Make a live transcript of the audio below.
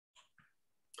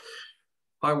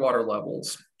High water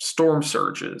levels, storm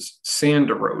surges, sand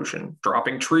erosion,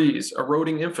 dropping trees,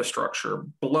 eroding infrastructure,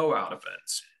 blowout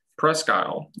events. Presque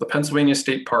Isle, the Pennsylvania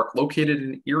State Park located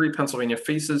in Erie, Pennsylvania,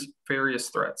 faces various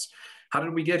threats. How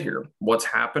did we get here? What's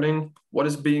happening? What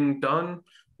is being done?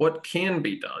 What can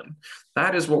be done?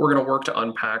 That is what we're going to work to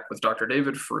unpack with Dr.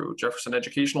 David Frew, Jefferson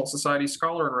Educational Society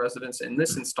Scholar in Residence, in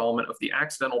this installment of the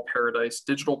Accidental Paradise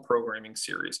Digital Programming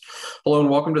Series. Hello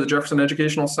and welcome to the Jefferson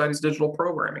Educational Society's Digital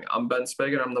Programming. I'm Ben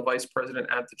Spigot. I'm the Vice President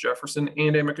at the Jefferson,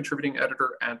 and I'm a contributing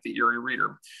editor at the Erie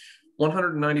Reader.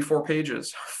 194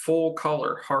 pages, full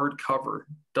color, hardcover,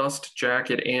 dust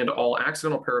jacket, and all.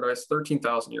 Accidental Paradise,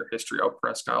 13,000-year history of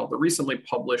Presque Isle. The recently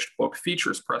published book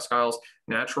features Presque Isle's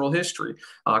natural history,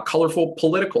 colorful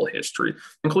political history,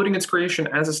 including its creation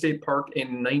as a state park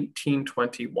in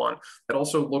 1921. It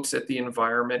also looks at the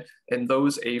environment and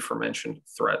those aforementioned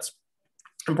threats.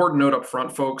 Important note up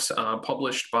front, folks,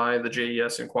 published by the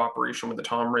JES in cooperation with the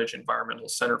Tom Ridge Environmental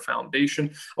Center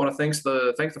Foundation. I want to thank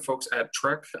the folks at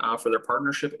Trek for their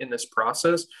partnership in this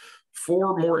process.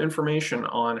 For more information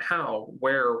on how,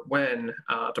 where, when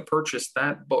to purchase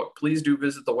that book, please do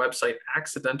visit the website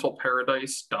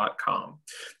accidentalparadise.com.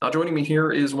 Now, joining me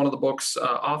here is one of the book's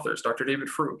authors, Dr. David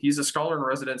Frew. He's a scholar in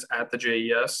residence at the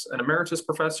JES, an emeritus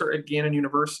professor at Gannon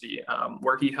University,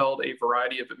 where he held a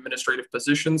variety of administrative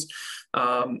positions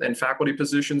and faculty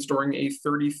positions during a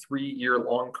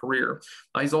 33-year-long career.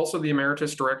 He's also the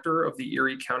emeritus director of the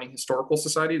Erie County Historical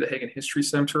Society, the Hagen History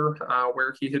Center,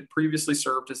 where he had previously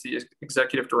served as the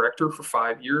executive director for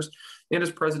 5 years and as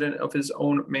president of his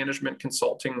own management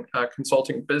consulting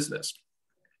business.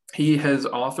 He has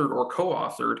authored or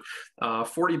co-authored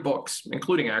 40 books,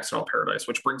 including Accidental Paradise,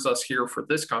 which brings us here for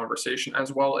this conversation,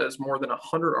 as well as more than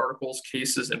 100 articles,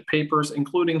 cases, and papers,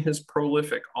 including his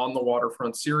prolific On the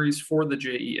Waterfront series for the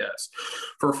JES.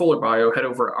 For a fuller bio, head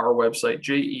over to our website,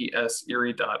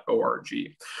 jeserie.org.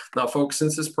 Now, folks,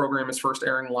 since this program is first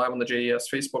airing live on the JES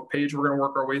Facebook page, we're going to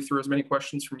work our way through as many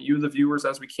questions from you, the viewers,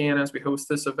 as we can as we host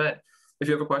this event. If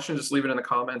you have a question, just leave it in the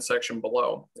comments section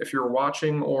below. If you're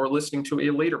watching or listening to a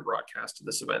later broadcast of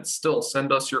this event, still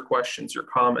send us your questions, your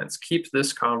comments. Keep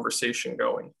this conversation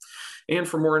going. And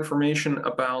for more information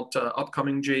about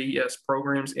upcoming JES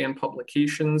programs and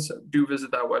publications, do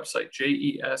visit that website,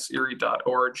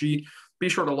 jeserie.org. Be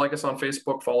sure to like us on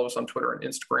Facebook, follow us on Twitter and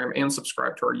Instagram, and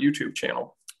subscribe to our YouTube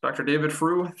channel. Dr. David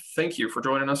Frew, thank you for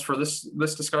joining us for this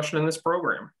discussion in this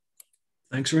program.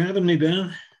 Thanks for having me,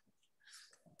 Ben.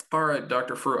 All right,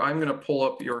 Dr. Frew, I'm going to pull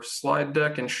up your slide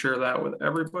deck and share that with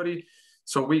everybody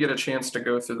so we get a chance to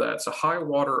go through that. So high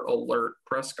water alert,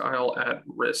 Presque Isle at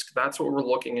risk. That's what we're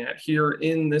looking at here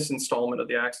in this installment of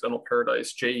the Accidental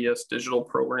Paradise JES Digital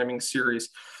Programming Series.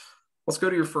 Let's go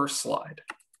to your first slide.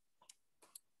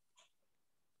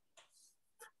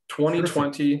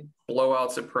 2020 Perfect.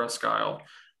 Blowouts at Presque Isle.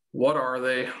 What are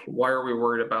they? Why are we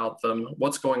worried about them?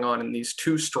 What's going on in these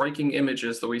two striking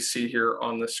images that we see here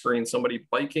on the screen? Somebody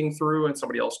biking through and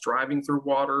somebody else driving through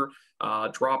water,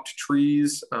 dropped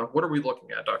trees. What are we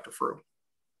looking at, Dr. Frew?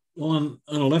 Well, on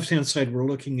the left-hand side, we're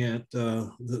looking at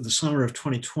the summer of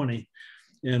 2020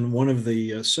 and one of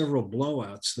the several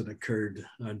blowouts that occurred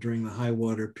during the high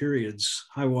water periods.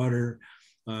 High water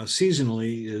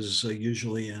seasonally is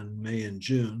usually in May and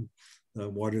June. The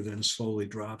water then slowly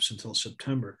drops until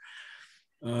September.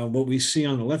 What we see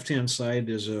on the left-hand side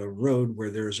is a road where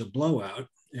there is a blowout,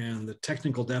 and the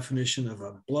technical definition of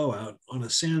a blowout on a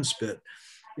sand spit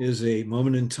is a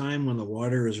moment in time when the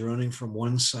water is running from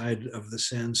one side of the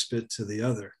sand spit to the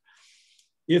other.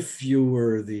 If you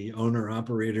were the owner,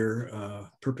 operator,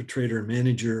 perpetrator,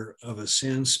 manager of a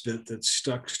sand spit that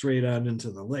stuck straight out into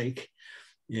the lake,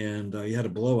 and you had a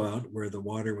blowout where the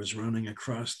water was running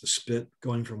across the spit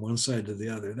going from one side to the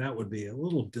other, that would be a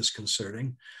little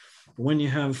disconcerting. But when you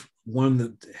have one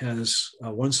that has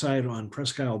one side on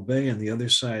Presque Isle Bay and the other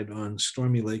side on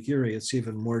stormy Lake Erie, it's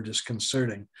even more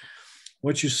disconcerting.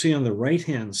 What you see on the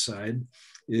right-hand side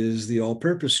is the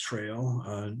all-purpose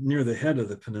trail near the head of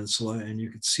the peninsula, and you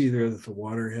can see there that the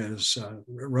water has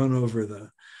run over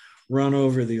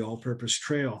the all-purpose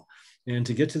trail. And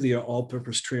to get to the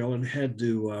all-purpose trail, it had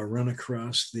to run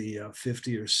across the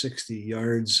 50 or 60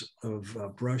 yards of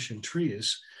brush and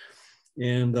trees.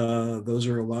 And those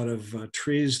are a lot of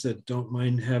trees that don't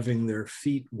mind having their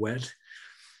feet wet.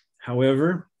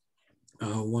 However,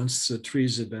 once the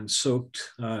trees have been soaked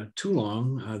too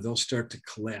long, they'll start to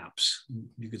collapse.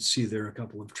 You can see there a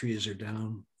couple of trees are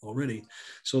down already.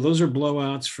 So those are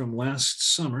blowouts from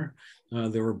last summer.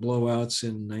 There were blowouts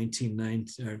in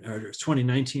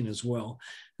 2019 as well.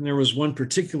 And there was one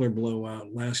particular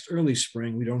blowout last early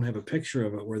spring. We don't have a picture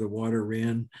of it, where the water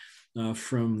ran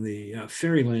from the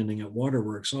ferry landing at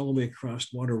Waterworks all the way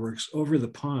across Waterworks over the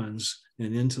ponds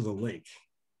and into the lake.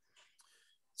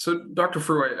 So, Dr.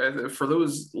 Frew, for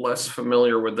those less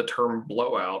familiar with the term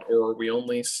blowout, or we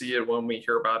only see it when we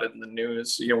hear about it in the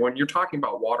news, when you're talking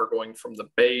about water going from the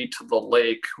bay to the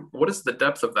lake, what is the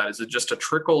depth of that? Is it just a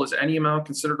trickle? Is any amount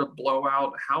considered a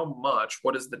blowout? How much?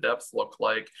 What does the depth look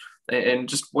like? And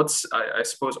just what's, I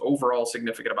suppose, overall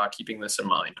significant about keeping this in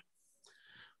mind?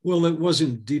 Well, it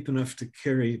wasn't deep enough to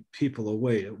carry people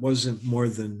away. It wasn't more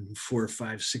than 4,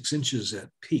 5, 6 inches at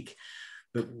peak.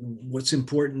 But what's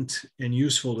important and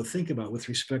useful to think about with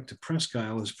respect to Presque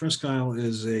Isle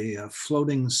is a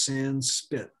floating sand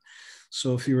spit.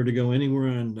 So if you were to go anywhere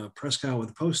on Presque Isle with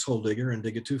a post hole digger and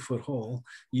dig a 2-foot hole,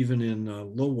 even in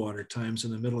low water times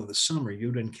in the middle of the summer,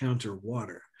 you'd encounter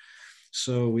water.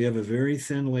 So we have a very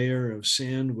thin layer of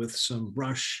sand with some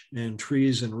brush and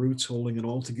trees and roots holding it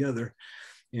all together.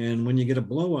 And when you get a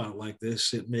blowout like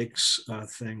this, it makes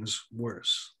things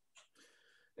worse.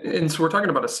 And so we're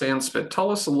talking about a sand spit. Tell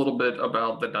us a little bit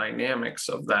about the dynamics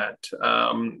of that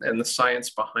and the science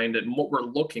behind it and what we're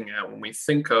looking at when we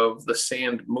think of the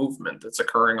sand movement that's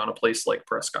occurring on a place like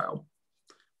Presque Isle.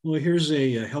 Well, here's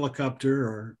a helicopter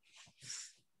or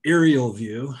aerial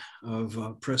view of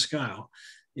Presque Isle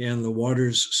and the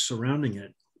waters surrounding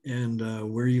it.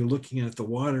 And where you're looking at the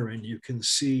water and you can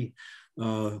see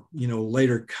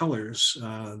lighter colors,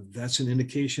 that's an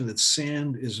indication that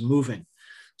sand is moving.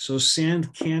 So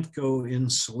sand can't go in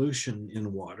solution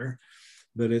in water,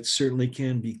 but it certainly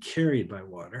can be carried by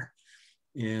water.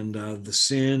 And the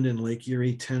sand in Lake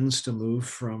Erie tends to move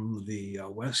from the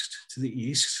west to the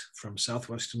east, from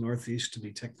southwest to northeast to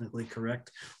be technically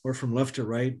correct, or from left to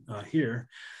right here.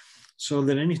 So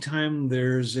that anytime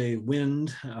there's a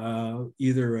wind,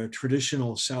 either a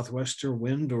traditional southwester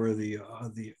wind or the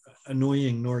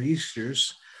annoying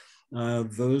nor'easters,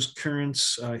 those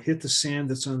currents hit the sand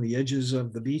that's on the edges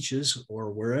of the beaches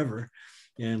or wherever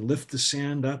and lift the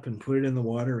sand up and put it in the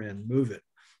water and move it.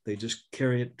 They just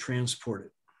carry it, transport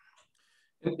it.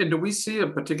 And do we see a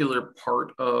particular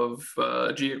part of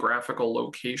geographical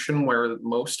location where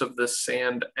most of this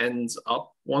sand ends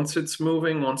up once it's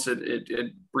moving, once it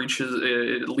reaches,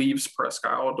 it leaves Presque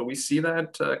Isle? Do we see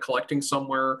that collecting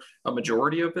somewhere, a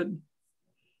majority of it?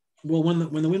 Well, when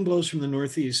the wind blows from the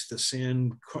northeast, the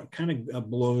sand kind of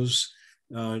blows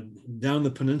down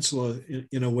the peninsula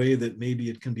in a way that maybe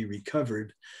it can be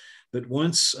recovered. But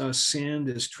once sand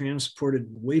is transported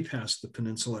way past the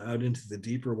peninsula out into the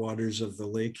deeper waters of the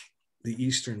lake, the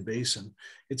eastern basin,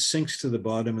 it sinks to the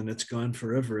bottom and it's gone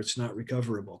forever. It's not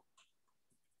recoverable.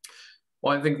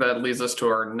 Well, I think that leads us to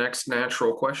our next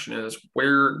natural question is,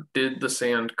 where did the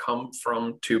sand come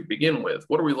from to begin with?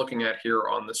 What are we looking at here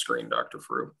on the screen, Dr.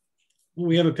 Frew? Well,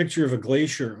 we have a picture of a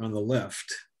glacier on the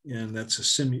left, and that's a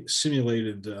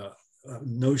simulated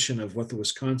notion of what the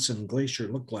Wisconsin Glacier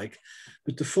looked like.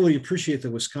 But to fully appreciate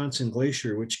the Wisconsin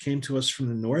Glacier, which came to us from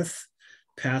the north,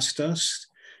 past us,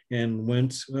 and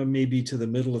went maybe to the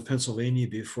middle of Pennsylvania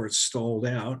before it stalled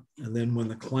out. And then when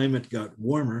the climate got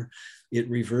warmer, it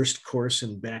reversed course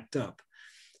and backed up.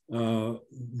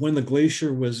 When the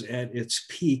glacier was at its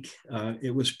peak,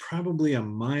 it was probably a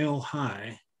mile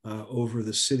high over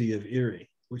the city of Erie,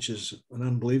 which is an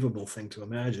unbelievable thing to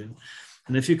imagine.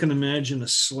 And if you can imagine a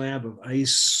slab of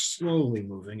ice slowly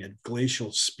moving at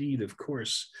glacial speed, of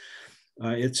course,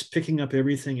 it's picking up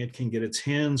everything it can get its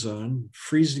hands on,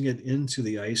 freezing it into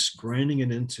the ice, grinding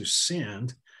it into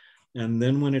sand. And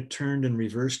then when it turned and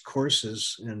reversed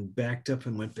courses and backed up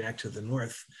and went back to the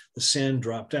north, the sand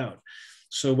dropped out.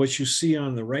 So what you see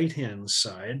on the right-hand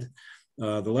side,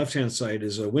 the left-hand side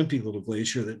is a wimpy little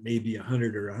glacier that may be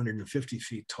 100 or 150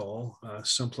 feet tall,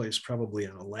 someplace probably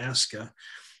in Alaska.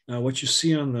 What you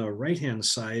see on the right-hand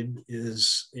side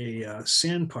is a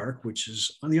sand park, which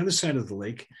is on the other side of the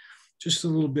lake, just a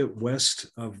little bit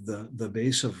west of the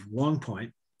base of Long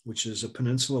Point, which is a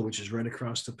peninsula, which is right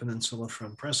across the peninsula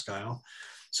from Presque Isle.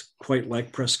 It's quite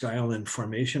like Presque Isle in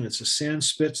formation. It's a sand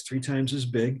spit, 3 times as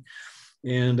big.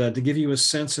 And to give you a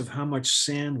sense of how much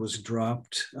sand was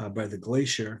dropped by the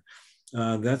glacier,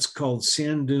 that's called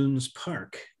Sand Dunes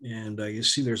Park. And you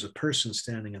see there's a person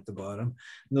standing at the bottom.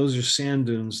 And those are sand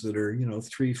dunes that are,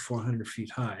 300-400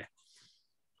 feet high.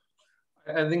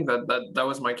 I think that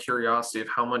was my curiosity of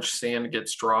how much sand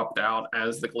gets dropped out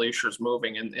as the glacier's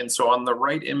moving. And so on the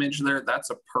right image there, that's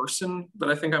a person that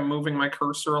I think I'm moving my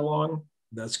cursor along.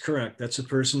 That's correct. That's a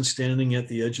person standing at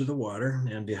the edge of the water.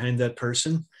 And behind that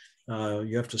person,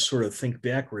 you have to sort of think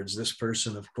backwards. This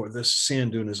person, of course, this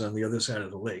sand dune is on the other side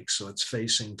of the lake, so it's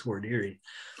facing toward Erie.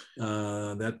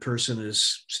 That person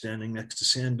is standing next to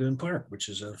Sand Dune Park, which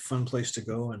is a fun place to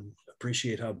go and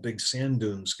appreciate how big sand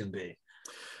dunes can be.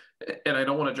 And I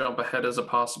don't want to jump ahead as a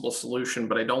possible solution,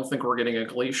 but I don't think we're getting a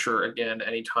glacier again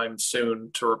anytime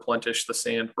soon to replenish the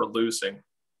sand we're losing.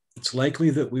 It's likely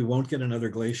that we won't get another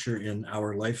glacier in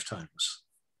our lifetimes.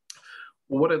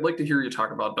 Well, what I'd like to hear you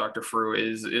talk about, Dr. Frew,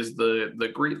 is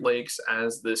the Great Lakes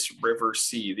as this river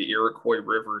sea, the Iroquois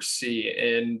River Sea.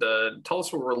 And tell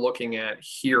us what we're looking at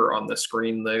here on the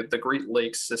screen, the Great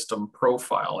Lakes system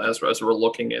profile as we're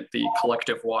looking at the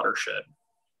collective watershed.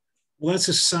 Well, that's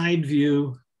a side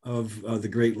view of the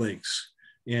Great Lakes.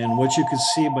 And what you can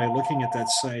see by looking at that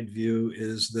side view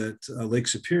is that Lake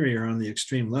Superior on the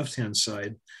extreme left-hand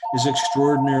side is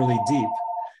extraordinarily deep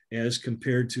as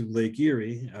compared to Lake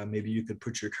Erie. Maybe you could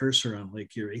put your cursor on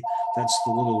Lake Erie. That's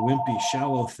the little wimpy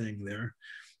shallow thing there.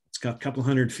 It's got a couple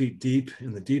hundred feet deep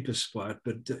in the deepest spot,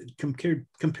 but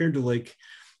compared to Lake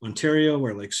Ontario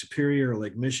or Lake Superior or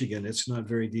Lake Michigan, it's not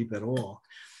very deep at all.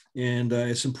 And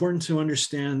it's important to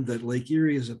understand that Lake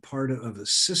Erie is a part of a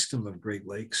system of Great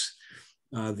Lakes.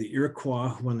 The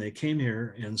Iroquois, when they came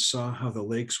here and saw how the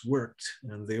lakes worked,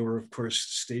 and they were, of course,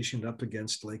 stationed up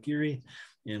against Lake Erie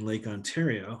and Lake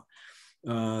Ontario,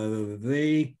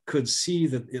 they could see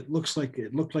that it looked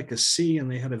like a sea, and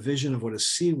they had a vision of what a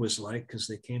sea was like because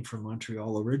they came from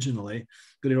Montreal originally,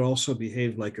 but it also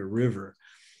behaved like a river.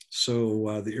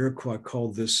 So the Iroquois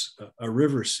called this a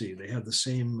river sea. They had the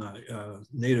same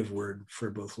native word for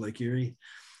both Lake Erie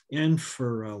and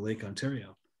for Lake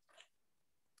Ontario.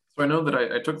 So I know that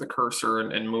I took the cursor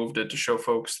and moved it to show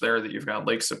folks there that you've got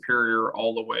Lake Superior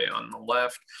all the way on the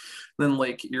left, then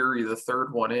Lake Erie, the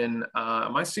third one in.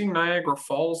 Am I seeing Niagara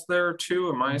Falls there too?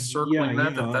 Am I circling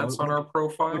that's on our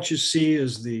profile? What you see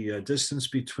is the distance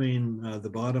between the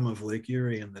bottom of Lake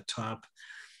Erie and the top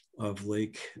of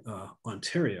Lake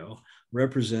Ontario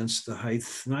represents the height,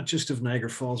 not just of Niagara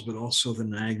Falls, but also the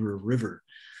Niagara River.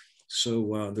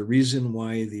 So the reason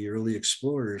why the early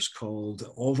explorers called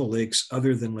all the lakes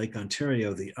other than Lake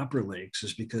Ontario the upper lakes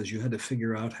is because you had to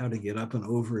figure out how to get up and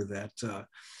over that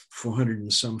 400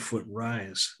 and some foot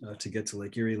rise to get to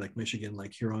Lake Erie, Lake Michigan,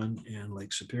 Lake Huron, and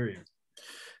Lake Superior.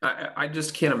 I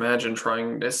just can't imagine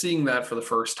seeing that for the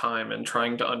first time and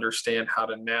trying to understand how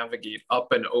to navigate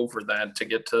up and over that to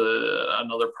get to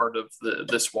another part of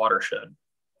this watershed.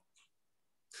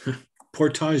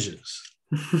 Portages.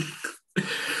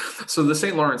 So the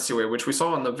St. Lawrence Seaway, which we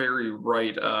saw on the very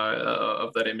right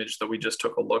of that image that we just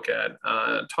took a look at,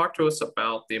 talk to us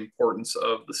about the importance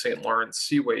of the St. Lawrence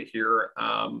Seaway here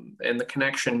and the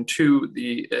connection to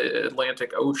the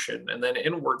Atlantic Ocean and then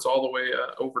inwards all the way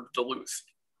over to Duluth.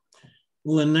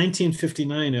 Well, in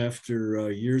 1959,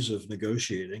 after years of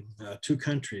negotiating, two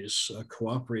countries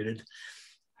cooperated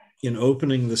in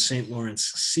opening the St.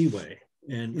 Lawrence Seaway.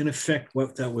 And in effect,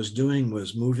 what that was doing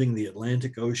was moving the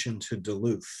Atlantic Ocean to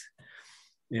Duluth.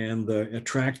 And the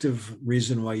attractive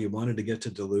reason why you wanted to get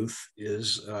to Duluth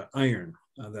is iron.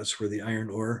 That's where the iron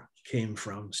ore came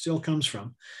from, still comes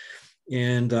from.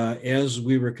 And as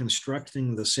we were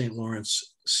constructing the St.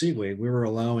 Lawrence Seaway, we were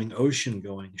allowing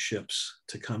ocean-going ships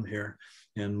to come here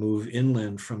and move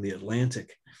inland from the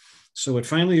Atlantic. So it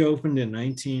finally opened in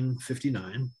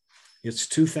 1959. It's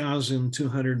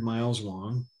 2,200 miles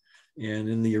long. And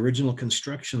in the original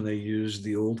construction, they used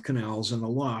the old canals and the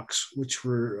locks, which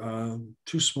were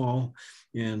too small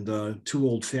and too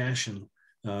old-fashioned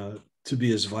to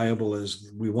be as viable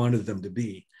as we wanted them to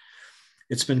be.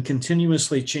 It's been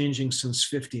continuously changing since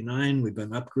 '59. We've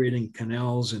been upgrading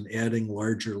canals and adding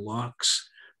larger locks.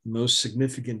 The most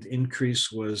significant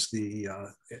increase was the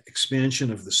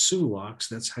expansion of the Sioux locks.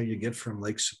 That's how you get from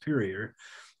Lake Superior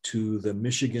to the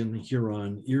Michigan,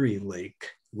 Huron, Erie Lake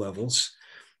levels.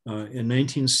 In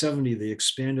 1970, they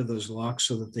expanded those locks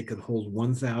so that they could hold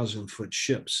 1,000-foot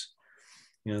ships.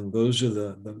 And those are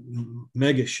the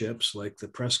mega ships like the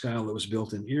Presque Isle that was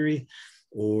built in Erie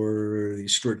or the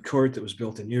Stuart Court that was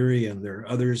built in Erie. And there are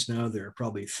others now. There are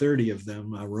probably 30 of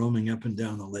them roaming up and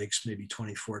down the lakes, maybe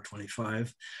 24,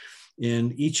 25.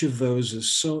 And each of those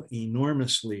is so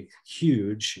enormously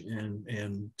huge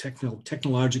and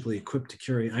technologically equipped to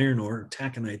carry iron ore,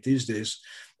 taconite these days,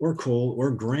 or coal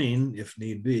or grain, if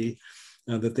need be,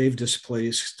 that they've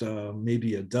displaced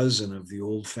maybe a dozen of the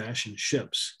old-fashioned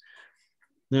ships.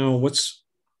 Now, what's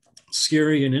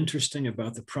scary and interesting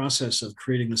about the process of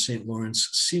creating the St. Lawrence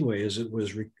Seaway is it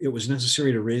was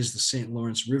necessary to raise the St.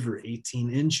 Lawrence River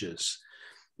 18 inches.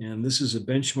 And this is a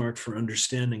benchmark for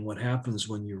understanding what happens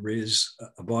when you raise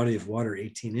a body of water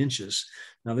 18 inches.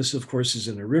 Now, this, of course, is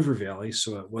in a river valley,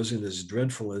 so it wasn't as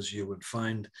dreadful as you would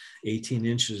find 18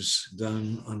 inches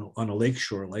done on a lake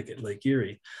shore like at Lake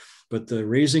Erie. But the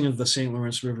raising of the St.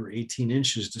 Lawrence River 18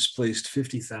 inches displaced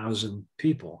 50,000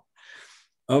 people.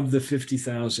 Of the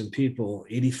 50,000 people,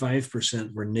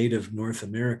 85% were Native North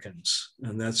Americans.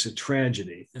 And that's a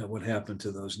tragedy, what happened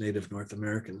to those Native North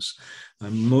Americans.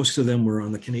 Most of them were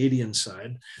on the Canadian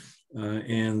side,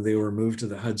 and they were moved to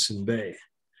the Hudson Bay.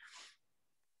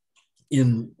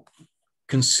 In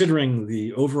considering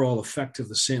the overall effect of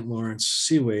the St. Lawrence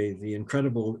Seaway, the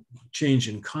incredible change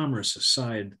in commerce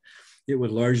aside, it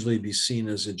would largely be seen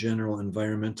as a general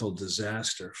environmental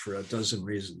disaster for a dozen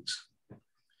reasons.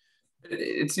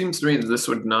 It seems to me that this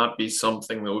would not be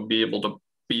something that would be able to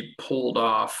be pulled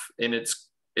off in its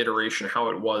iteration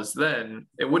how it was then.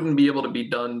 It wouldn't be able to be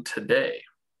done today.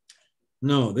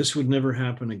 No, this would never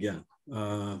happen again.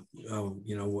 One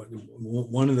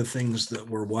of the things that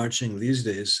we're watching these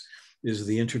days is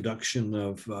the introduction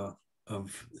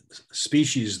of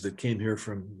species that came here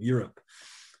from Europe.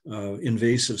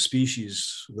 Invasive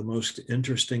species, the most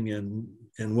interesting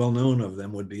and well-known of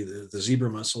them would be the zebra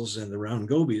mussels and the round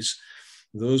gobies.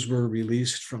 Those were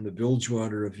released from the bilge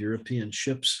water of European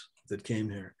ships that came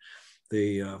here.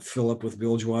 They fill up with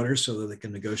bilge water so that they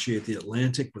can negotiate the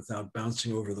Atlantic without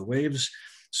bouncing over the waves.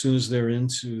 As soon as they're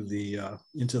into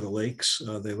the lakes,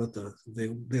 they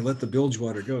let the bilge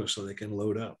water go so they can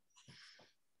load up.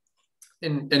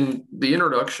 In the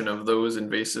introduction of those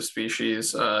invasive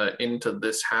species into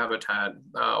this habitat,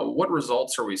 what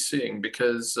results are we seeing?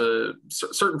 Because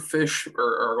certain fish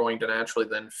are going to naturally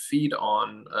then feed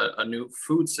on a new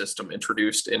food system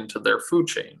introduced into their food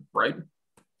chain, right?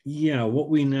 Yeah, what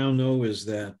we now know is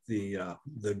that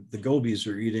the gobies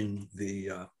are eating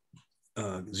the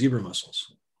zebra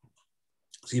mussels.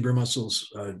 Zebra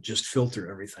mussels just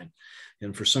filter everything,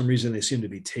 and for some reason they seem to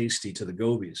be tasty to the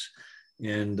gobies.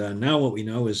 And now what we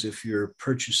know is if you're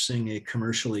purchasing a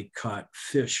commercially caught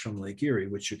fish from Lake Erie,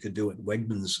 which you could do at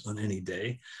Wegmans on any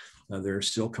day, there are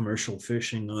still commercial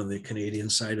fishing on the Canadian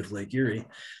side of Lake Erie.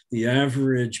 The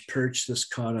average perch that's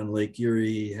caught on Lake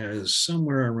Erie has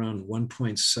somewhere around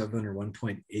 1.7 or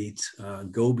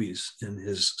 1.8 gobies in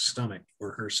his stomach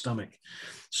or her stomach.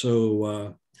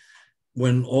 So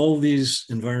when all these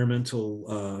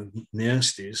environmental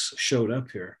nasties showed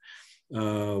up here,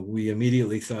 we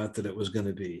immediately thought that it was going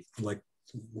to be like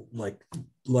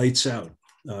lights out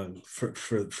for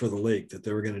the lake, that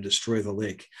they were going to destroy the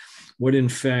lake. What in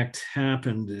fact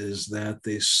happened is that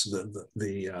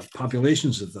the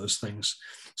populations of those things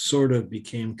sort of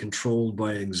became controlled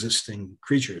by existing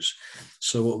creatures.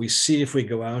 So what we see if we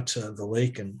go out to the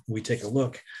lake and we take a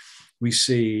look, we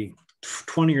see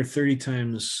 20 or 30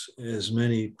 times as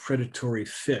many predatory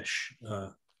fish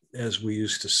as we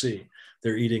used to see.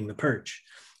 They're eating the perch,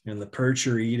 and the perch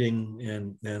are eating,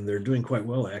 and they're doing quite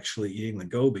well actually, eating the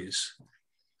gobies.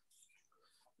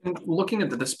 And looking at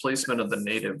the displacement of the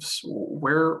natives,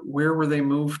 where were they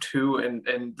moved to?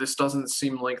 And this doesn't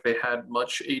seem like they had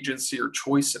much agency or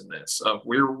choice in this.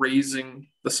 We're raising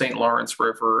the St. Lawrence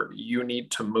River. You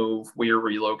need to move. We are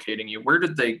relocating you. Where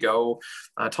did they go?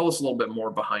 Tell us a little bit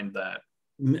more behind that.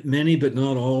 Many, but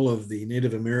not all, of the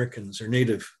Native Americans or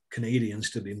Native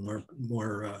Canadians, to be more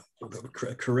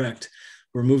correct,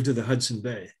 were moved to the Hudson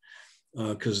Bay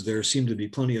because there seemed to be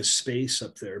plenty of space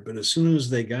up there. But as soon as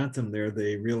they got them there,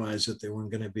 they realized that they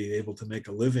weren't going to be able to make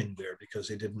a living there because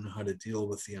they didn't know how to deal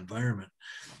with the environment.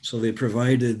 So they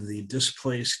provided the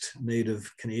displaced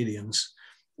Native Canadians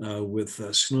with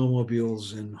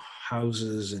snowmobiles and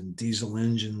houses and diesel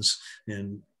engines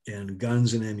and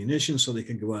guns and ammunition so they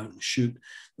could go out and shoot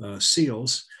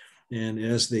seals. And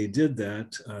as they did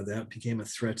that, that became a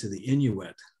threat to the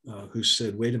Inuit, who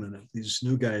said, wait a minute, these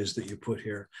new guys that you put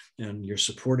here and you're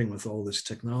supporting with all this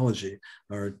technology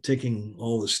are taking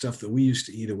all the stuff that we used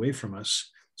to eat away from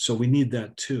us. So we need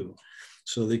that too.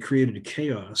 So they created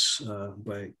chaos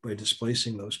by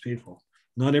displacing those people.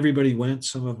 Not everybody went,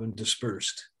 some of them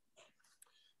dispersed.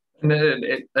 And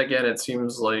again, it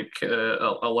seems like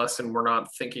a lesson we're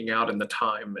not thinking out in the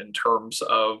time in terms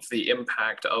of the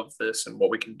impact of this and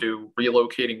what we can do,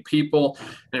 relocating people,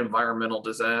 an environmental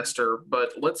disaster.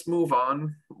 But let's move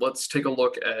on. Let's take a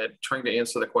look at trying to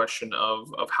answer the question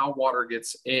of how water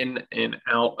gets in and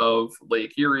out of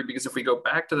Lake Erie. Because if we go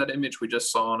back to that image we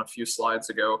just saw on a few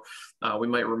slides ago, we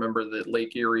might remember that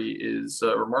Lake Erie is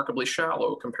remarkably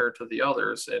shallow compared to the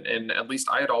others. And at least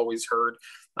I had always heard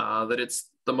that it's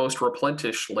the most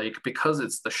replenished lake because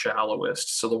it's the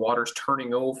shallowest. So the water's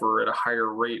turning over at a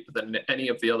higher rate than any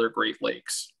of the other Great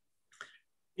Lakes.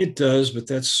 It does, but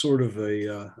that's sort of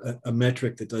a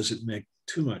metric that doesn't make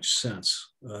too much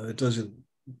sense. It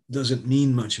doesn't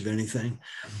mean much of anything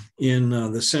in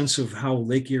the sense of how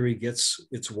Lake Erie gets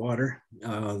its water.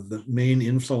 The main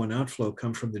inflow and outflow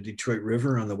come from the Detroit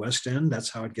River on the west end.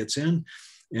 That's how it gets in.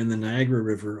 And the Niagara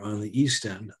River on the east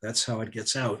end. That's how it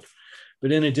gets out.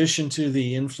 But in addition to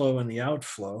the inflow and the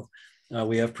outflow,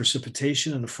 we have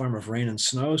precipitation in the form of rain and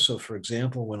snow. So for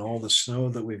example, when all the snow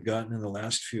that we've gotten in the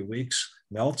last few weeks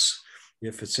melts,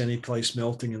 if it's any place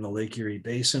melting in the Lake Erie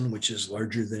Basin, which is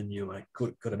larger than you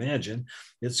could imagine,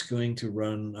 it's going to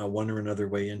run one or another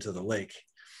way into the lake.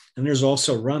 And there's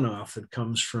also runoff that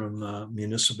comes from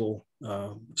municipal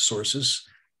sources,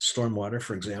 stormwater,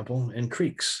 for example, and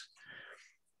creeks.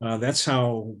 That's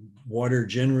how water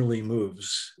generally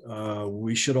moves.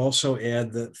 We should also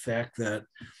add the fact that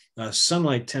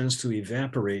sunlight tends to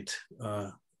evaporate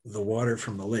the water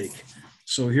from the lake.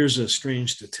 So here's a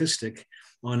strange statistic.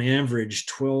 On average,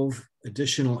 12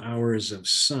 additional hours of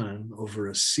sun over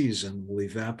a season will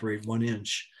evaporate 1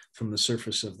 inch from the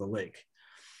surface of the lake.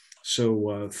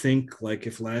 So think like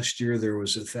if last year there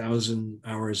was 1,000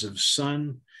 hours of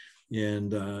sun,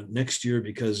 and next year,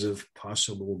 because of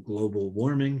possible global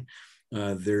warming,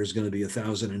 there's going to be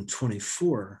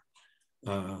 1,024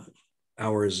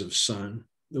 hours of sun,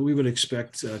 that we would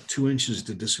expect 2 inches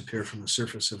to disappear from the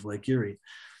surface of Lake Erie.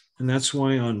 And that's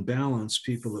why, on balance,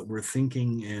 people that were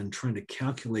thinking and trying to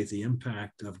calculate the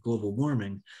impact of global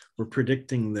warming were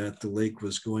predicting that the lake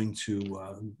was going to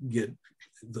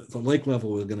the lake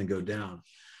level was going to go down.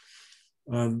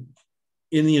 In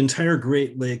the entire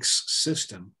Great Lakes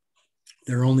system,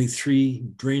 there are only 3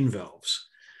 drain valves,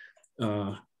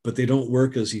 but they don't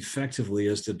work as effectively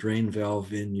as the drain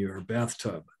valve in your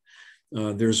bathtub.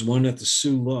 There's one at the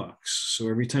Sioux Locks. So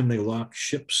every time they lock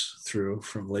ships through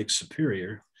from Lake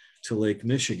Superior to Lake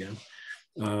Michigan,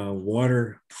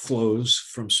 water flows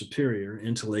from Superior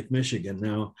into Lake Michigan.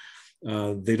 Now,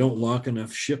 they don't lock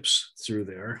enough ships through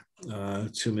there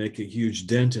to make a huge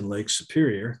dent in Lake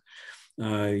Superior.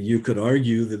 You could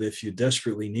argue that if you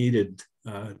desperately needed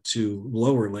to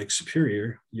lower Lake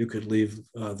Superior, you could leave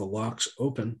the locks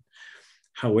open.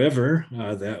 However,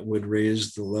 that would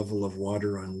raise the level of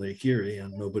water on Lake Erie,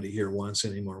 and nobody here wants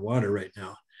any more water right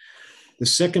now. The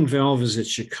second valve is at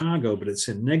Chicago, but it's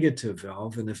a negative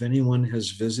valve. And if anyone has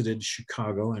visited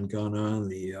Chicago and gone on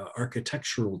the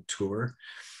architectural tour,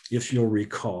 if you'll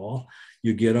recall,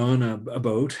 you get on a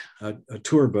boat, a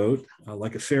tour boat,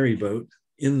 like a ferry boat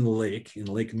in Lake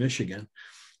Michigan.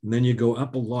 And then you go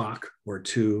up a lock or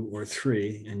 2 or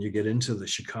 3, and you get into the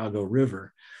Chicago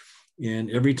River. And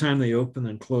every time they open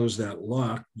and close that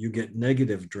lock, you get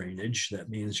negative drainage. That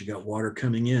means you got water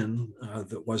coming in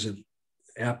that wasn't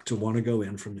apt to want to go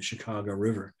in from the Chicago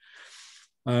River.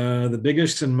 The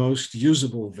biggest and most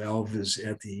usable valve is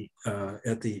at the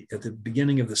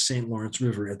beginning of the St. Lawrence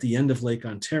River, at the end of Lake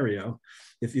Ontario.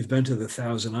 If you've been to the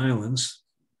Thousand Islands,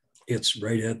 it's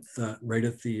right at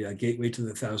the gateway to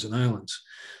the Thousand Islands.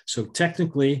 So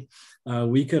technically,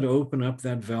 we could open up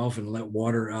that valve and let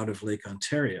water out of Lake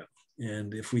Ontario.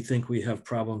 And if we think we have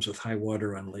problems with high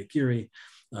water on Lake Erie,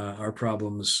 our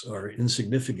problems are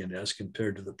insignificant as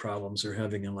compared to the problems they're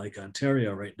having in Lake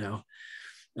Ontario right now.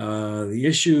 The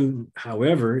issue,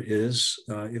 however, is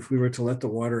if we were to let the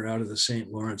water out of the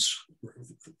St. Lawrence,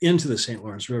 into the St.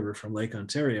 Lawrence River from Lake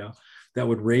Ontario, that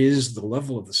would raise the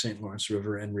level of the St. Lawrence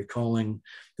River. And recalling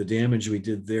the damage we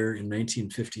did there in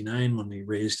 1959 when we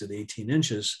raised it 18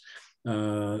 inches,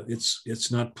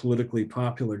 it's not politically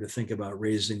popular to think about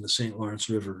raising the St. Lawrence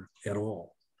River at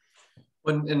all.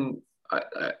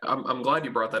 I'm glad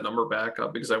you brought that number back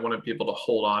up, because I wanted people to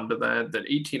hold on to that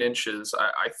 18 inches,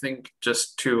 I think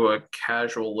just to a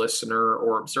casual listener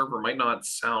or observer might not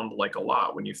sound like a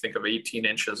lot when you think of 18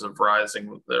 inches of raising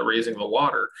the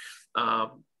water.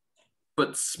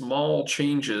 But small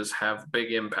changes have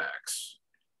big impacts.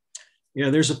 Yeah,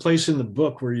 there's a place in the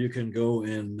book where you can go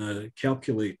and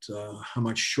calculate how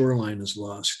much shoreline is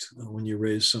lost when you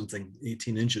raise something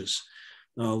 18 inches.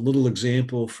 A little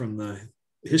example from the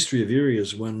history of Erie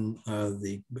is when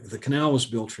the canal was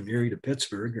built from Erie to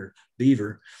Pittsburgh, or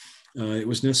Beaver. It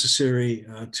was necessary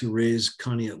to raise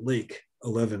Conneaut Lake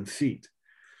 11 feet.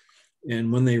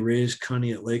 And when they raised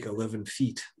Conneaut Lake 11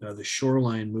 feet, the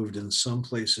shoreline moved in some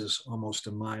places almost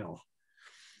a mile.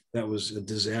 That was a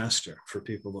disaster for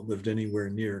people that lived anywhere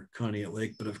near Conneaut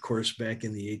Lake. But of course, back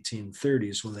in the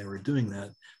 1830s, when they were doing that,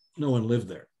 no one lived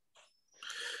there.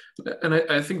 And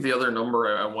I think the other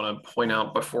number I want to point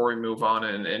out before we move on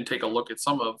and take a look at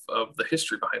some of the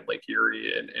history behind Lake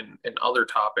Erie and other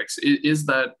topics is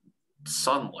that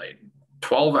sunlight.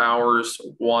 12 hours,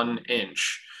 1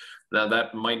 inch. Now,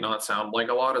 that might not sound like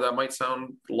a lot, or that might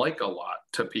sound like a lot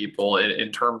to people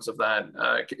in terms of that.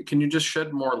 Can you just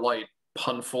shed more light,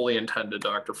 pun fully intended,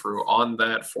 Dr. Frew, on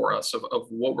that for us of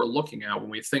what we're looking at when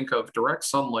we think of direct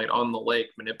sunlight on the lake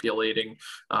manipulating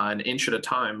an inch at a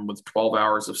time with 12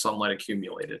 hours of sunlight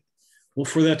accumulated? Well,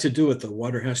 for that to do it, the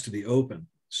water has to be open.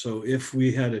 So if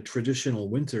we had a traditional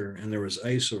winter and there was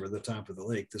ice over the top of the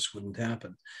lake, this wouldn't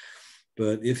happen.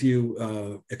 But if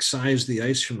you excise the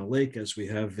ice from the lake, as we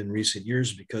have in recent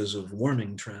years because of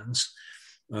warming trends,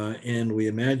 and we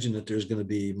imagine that there's going to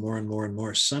be more and more and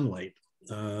more sunlight,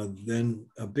 then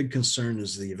a big concern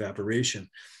is the evaporation.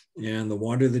 And the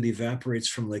water that evaporates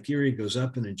from Lake Erie goes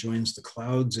up and it joins the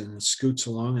clouds and it scoots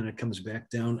along and it comes back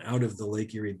down out of the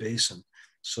Lake Erie basin.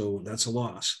 So that's a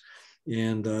loss.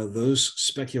 And those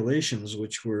speculations,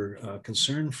 which were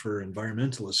concern for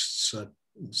environmentalists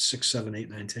 6, 7, 8,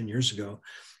 9, 10 years ago,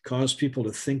 caused people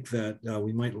to think that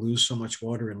we might lose so much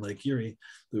water in Lake Erie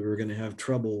that we were going to have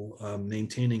trouble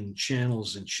maintaining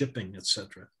channels and shipping, et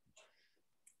cetera.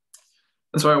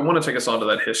 And so I want to take us on to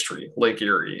that history, Lake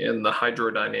Erie, and the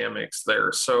hydrodynamics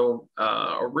there. So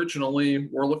originally,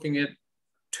 we're looking at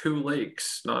two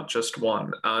lakes, not just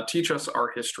one. Teach us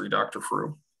our history, Dr.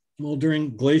 Frew. Well,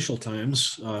 during glacial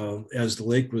times, as the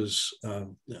lake was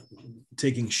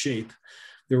taking shape,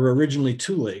 there were originally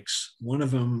two lakes. One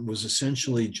of them was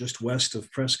essentially just west of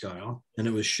Presque Isle, and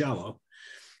it was shallow.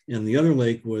 And the other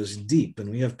lake was deep. And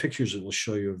we have pictures that will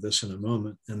show you of this in a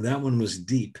moment. And that one was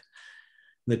deep.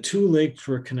 The two lakes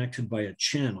were connected by a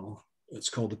channel. It's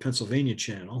called the Pennsylvania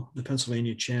Channel. The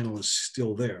Pennsylvania Channel is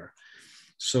still there.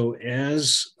 So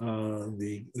as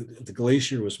the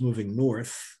glacier was moving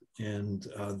north and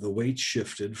the weight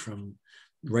shifted from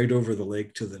right over the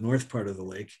lake to the north part of the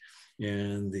lake,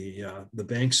 and the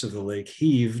banks of the lake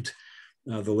heaved,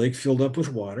 the lake filled up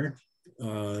with water.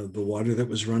 The water that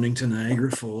was running to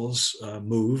Niagara Falls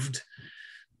moved.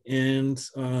 And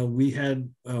we had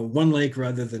one lake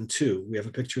rather than two. We have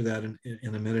a picture of that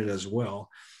in a minute as well.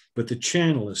 But the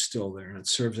channel is still there and it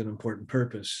serves an important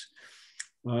purpose.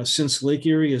 Since Lake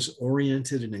Erie is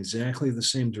oriented in exactly the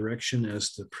same direction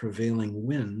as the prevailing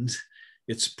wind,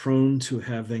 it's prone to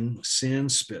having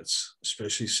sand spits,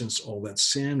 especially since all that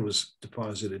sand was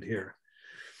deposited here.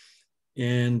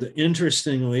 And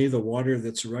interestingly, the water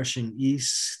that's rushing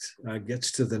east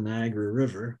gets to the Niagara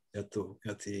River at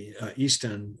the east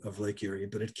end of Lake Erie,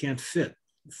 but it can't fit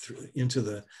into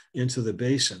the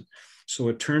basin. So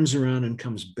it turns around and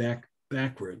comes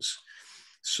backwards.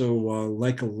 So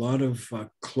like a lot of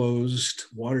closed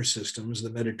water systems, the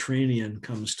Mediterranean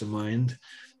comes to mind.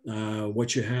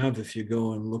 What you have if you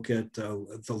go and look at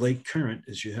the lake current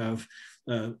is you have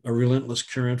a relentless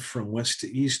current from west to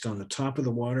east on the top of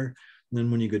the water. And then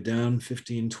when you go down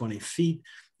 15, 20 feet,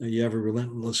 you have a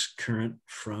relentless current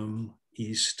from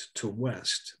east to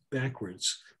west,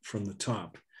 backwards from the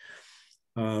top.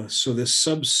 So this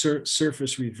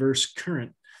subsurface reverse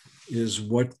current is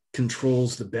what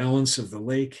controls the balance of the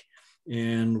lake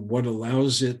and what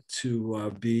allows it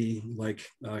to be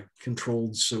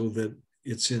controlled so that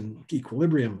it's in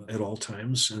equilibrium at all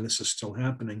times, and this is still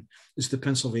happening, is the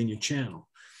Pennsylvania Channel.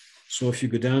 So if you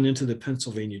go down into the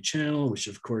Pennsylvania Channel, which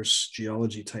of course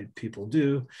geology type people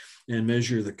do, and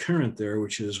measure the current there,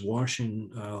 which is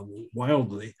washing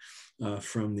wildly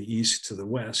from the east to the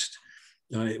west,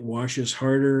 it washes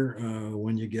harder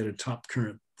when you get a top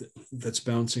current that's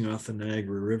bouncing off the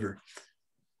Niagara River.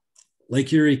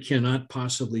 Lake Erie cannot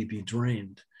possibly be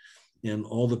drained. And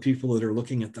all the people that are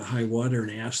looking at the high water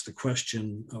and ask the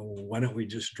question, why don't we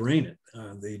just drain it?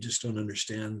 They just don't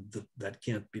understand that that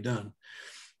can't be done.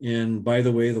 And by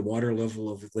the way, the water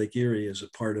level of Lake Erie is a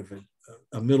part of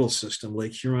a middle system.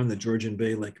 Lake Huron, the Georgian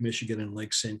Bay, Lake Michigan, and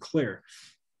Lake St. Clair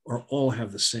all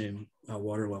have the same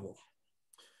water level.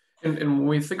 And when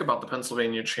we think about the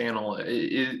Pennsylvania Channel,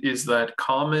 is that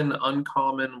common,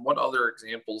 uncommon? What other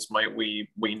examples might we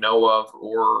know of,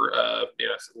 or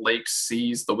lakes,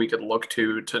 seas that we could look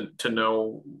to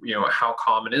know, how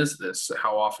common is this?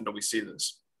 How often do we see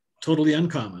this? Totally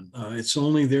uncommon. It's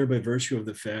only there by virtue of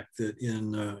the fact that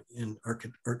in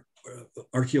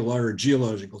archaeological or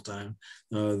geological time,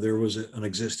 there was an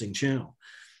existing channel.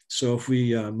 So if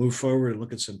we move forward and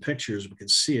look at some pictures, we can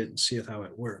see it and see how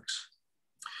it works.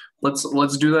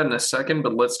 Let's do that in a second,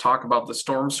 but let's talk about the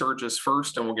storm surges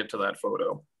first, and we'll get to that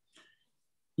photo.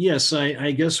 Yes,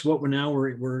 I guess what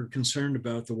we're concerned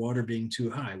about the water being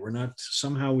too high. We're not,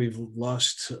 somehow we've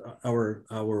lost our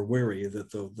worry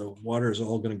that the water is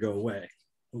all going to go away.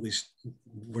 At least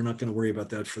we're not going to worry about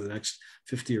that for the next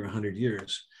 50 or 100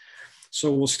 years.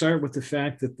 So we'll start with the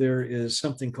fact that there is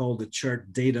something called the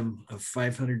chart datum of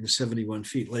 571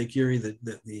 feet. Lake Erie,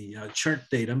 the chart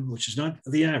datum, which is not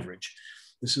the average.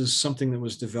 This is something that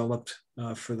was developed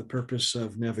for the purpose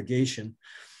of navigation,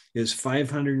 is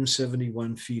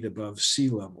 571 feet above sea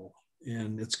level.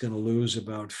 And it's going to lose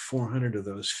about 400 of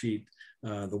those feet,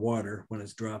 the water, when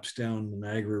it drops down the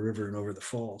Niagara River and over the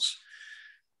falls.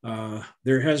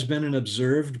 There has been an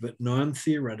observed but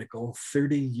non-theoretical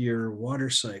 30-year water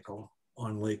cycle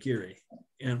on Lake Erie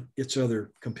and its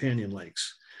other companion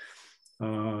lakes.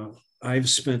 I've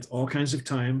spent all kinds of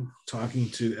time talking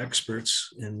to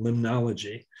experts in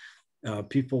limnology,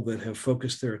 people that have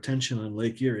focused their attention on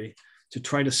Lake Erie, to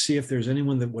try to see if there's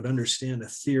anyone that would understand a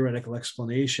theoretical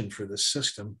explanation for this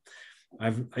system.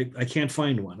 I can't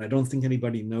find one. I don't think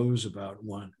anybody knows about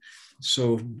one.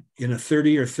 So in a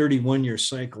 30 or 31 year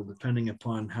cycle, depending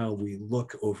upon how we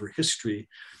look over history,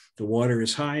 the water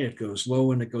is high, it goes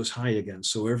low, and it goes high again.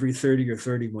 So every 30 or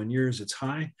 31 years, it's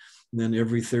high. And then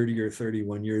every 30 or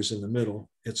 31 years in the middle,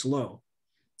 it's low.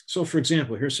 So for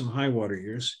example, here's some high water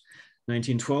years.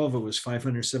 1912, it was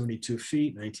 572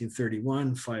 feet.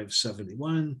 1931,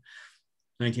 571.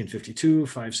 1952,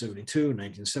 572,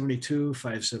 1972,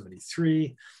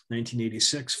 573,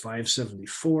 1986,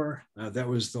 574. That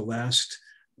was the last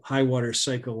high water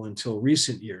cycle until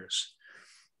recent years.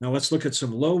 Now let's look at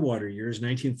some low water years.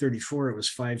 1934, it was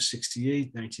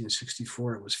 568.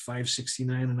 1964, it was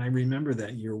 569. And I remember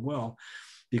that year well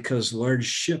because large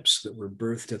ships that were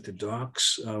berthed at the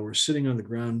docks were sitting on the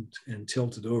ground and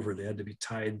tilted over. They had to be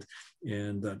tied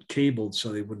and cabled so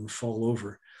they wouldn't fall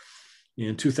over.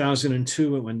 In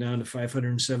 2002, it went down to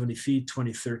 570 feet.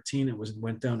 2013, it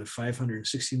went down to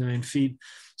 569 feet.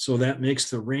 So that makes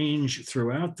the range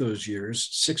throughout those years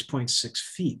 6.6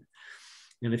 feet.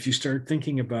 And if you start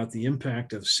thinking about the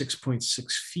impact of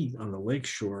 6.6 feet on the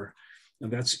lakeshore,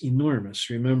 that's enormous.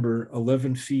 Remember,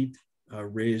 11 feet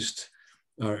raised,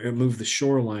 it moved the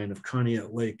shoreline of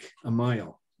Conneaut Lake a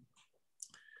mile.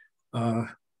 The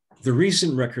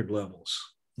recent record levels,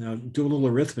 now do a little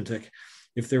arithmetic.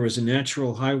 If there was a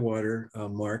natural high water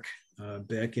mark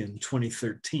back in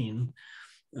 2013,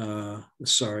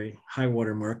 high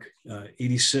water mark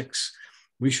 86,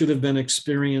 we should have been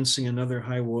experiencing another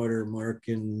high water mark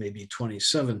in maybe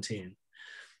 2017.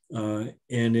 And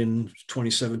in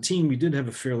 2017, we did have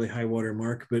a fairly high water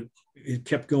mark, but it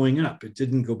kept going up. It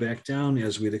didn't go back down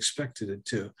as we'd expected it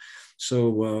to.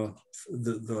 So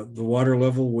the water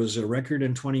level was a record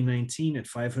in 2019 at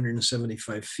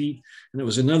 575 feet, and it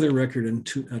was another record in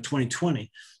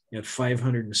 2020 at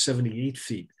 578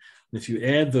 feet. And if you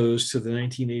add those to the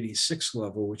 1986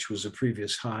 level, which was a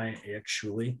previous high,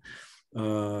 actually,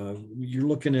 you're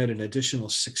looking at an additional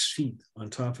 6 feet on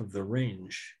top of the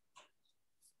range.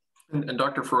 And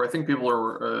Dr. Frew, I think people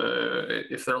are,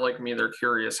 if they're like me, they're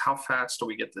curious, how fast do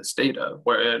we get this data?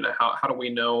 And how do we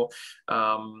know,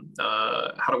 how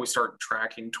do we start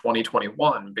tracking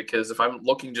 2021? Because if I'm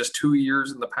looking just 2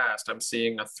 years in the past, I'm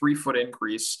seeing a 3-foot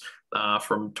increase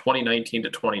from 2019 to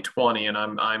 2020, and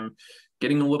I'm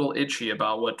getting a little itchy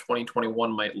about what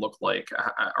 2021 might look like.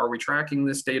 Are we tracking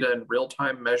this data in real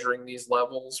time, measuring these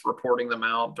levels, reporting them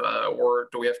out, or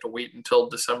do we have to wait until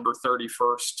December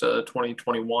 31st,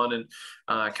 2021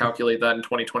 and calculate that in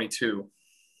 2022?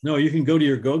 No, you can go to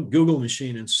your Google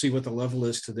machine and see what the level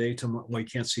is today. Well, you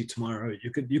can't see tomorrow.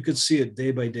 You could see it day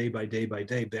by day by day by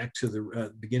day back to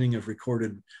the beginning of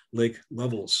recorded lake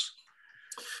levels.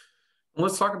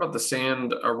 Let's talk about the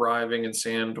sand arriving and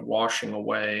sand washing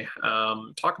away.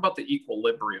 Talk about the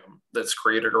equilibrium that's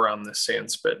created around this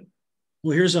sand spit.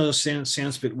 Well, here's how sand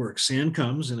spit works. Sand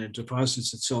comes and it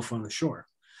deposits itself on the shore.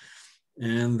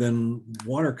 And then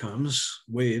water comes,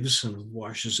 waves, and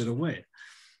washes it away.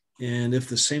 And if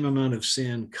the same amount of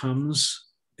sand comes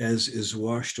as is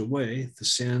washed away, the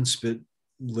sand spit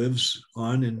lives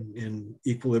on in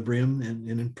equilibrium and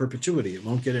in perpetuity. It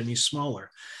won't get any smaller.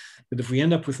 But if we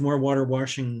end up with more water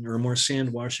washing or more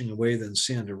sand washing away than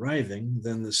sand arriving,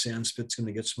 then the sand spit's going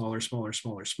to get smaller, smaller,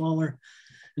 smaller, smaller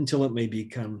until it may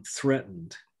become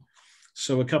threatened.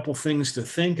 So a couple things to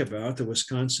think about. The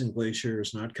Wisconsin Glacier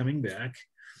is not coming back.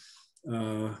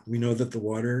 We know that the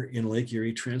water in Lake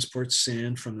Erie transports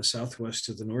sand from the southwest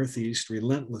to the northeast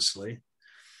relentlessly.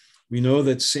 We know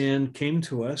that sand came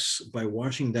to us by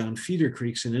washing down feeder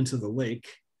creeks and into the lake.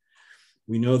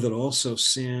 We know that also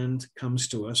sand comes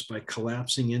to us by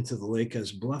collapsing into the lake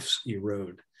as bluffs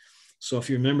erode. So if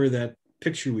you remember that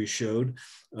picture we showed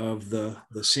of the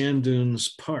sand dunes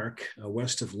park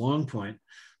west of Long Point,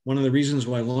 one of the reasons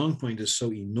why Long Point is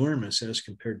so enormous as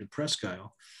compared to Presque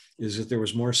Isle is that there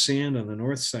was more sand on the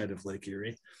north side of Lake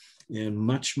Erie, and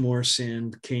much more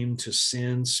sand came to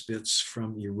sand spits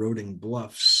from eroding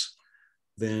bluffs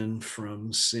than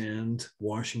from sand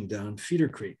washing down feeder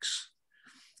creeks.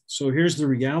 So here's the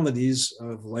realities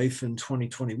of life in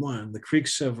 2021. The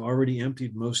creeks have already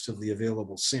emptied most of the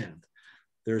available sand.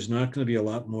 There's not going to be a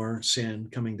lot more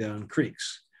sand coming down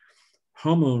creeks.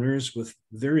 Homeowners with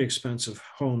very expensive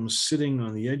homes sitting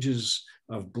on the edges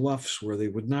of bluffs where they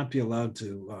would not be allowed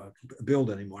to build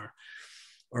anymore,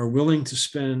 are willing to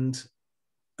spend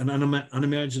an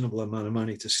unimaginable amount of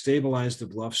money to stabilize the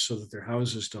bluffs so that their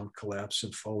houses don't collapse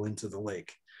and fall into the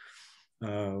lake.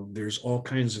 There's all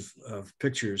kinds of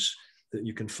pictures that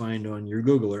you can find on your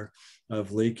Googler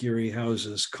of Lake Erie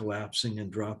houses collapsing and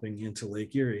dropping into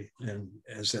Lake Erie. And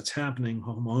as that's happening,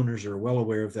 homeowners are well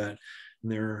aware of that.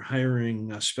 And they're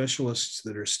hiring specialists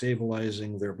that are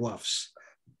stabilizing their bluffs.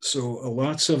 So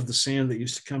lots of the sand that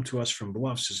used to come to us from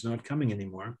bluffs is not coming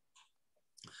anymore.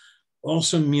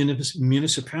 Also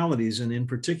municipalities, and in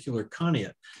particular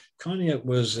Conneaut. Conneaut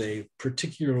was a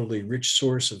particularly rich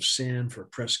source of sand for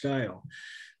Presque Isle.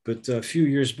 But a few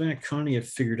years back, Conneaut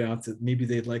figured out that maybe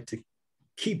they'd like to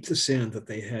keep the sand that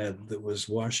they had that was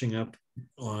washing up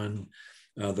on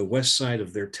the west side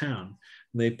of their town.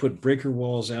 They put breaker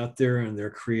walls out there, and they're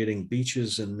creating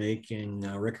beaches and making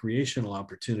recreational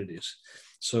opportunities.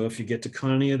 So if you get to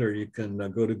Conneaut, or you can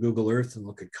go to Google Earth and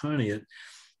look at Conneaut,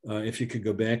 if you could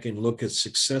go back and look at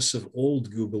successive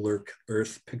old Google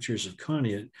Earth pictures of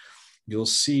Conneaut, you'll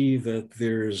see that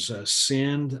there's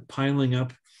sand piling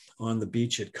up on the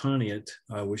beach at Conneaut,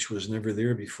 which was never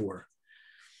there before.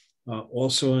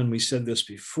 Also, and we said this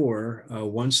before,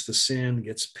 once the sand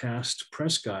gets past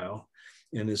Presque Isle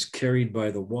and is carried by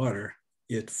the water,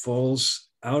 it falls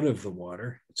out of the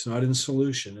water. It's not in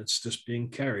solution, it's just being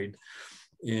carried.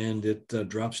 And it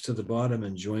drops to the bottom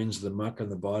and joins the muck on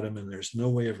the bottom, and there's no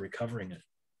way of recovering it.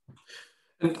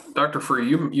 And Dr. Free,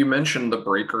 you mentioned the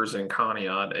breakers in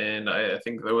Conneaut, and I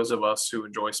think those of us who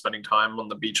enjoy spending time on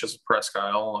the beaches of Presque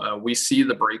Isle, we see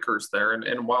the breakers there.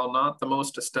 And while not the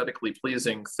most aesthetically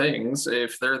pleasing things,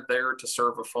 if they're there to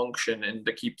serve a function and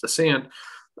to keep the sand,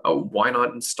 why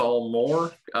not install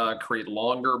more, create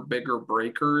longer, bigger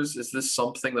breakers? Is this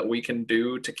something that we can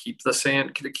do to keep the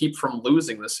sand, to keep from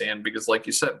losing the sand? Because like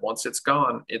you said, once it's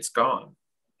gone, it's gone.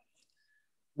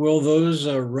 Well, those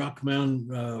rock mound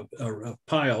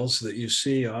piles that you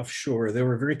see offshore, they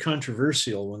were very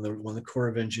controversial when the Corps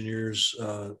of Engineers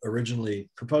originally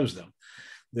proposed them.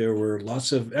 There were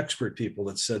lots of expert people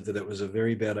that said that it was a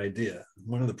very bad idea.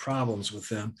 One of the problems with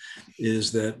them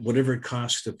is that whatever it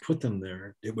costs to put them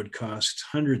there, it would cost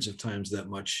hundreds of times that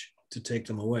much to take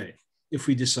them away if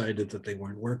we decided that they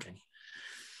weren't working.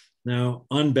 Now,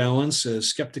 on balance, as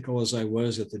skeptical as I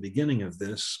was at the beginning of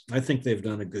this, I think they've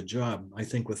done a good job. I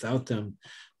think without them,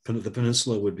 the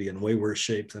peninsula would be in way worse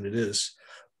shape than it is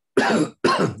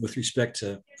with respect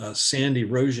to sand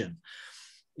erosion.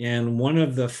 And one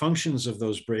of the functions of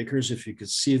those breakers, if you could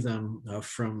see them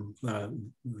from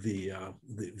the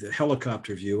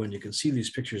helicopter view, and you can see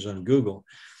these pictures on Google,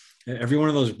 every one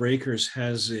of those breakers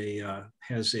has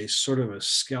a sort of a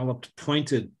scalloped,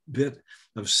 pointed bit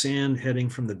of sand heading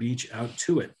from the beach out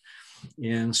to it.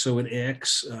 And so it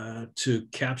acts to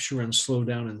capture and slow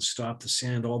down and stop the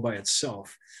sand all by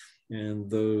itself. And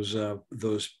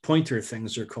those pointer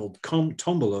things are called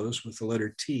tombolos with the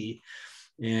letter T.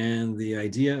 And the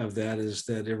idea of that is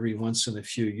that every once in a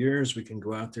few years, we can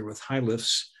go out there with high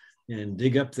lifts and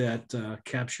dig up that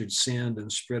captured sand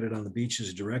and spread it on the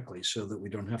beaches directly so that we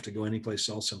don't have to go anyplace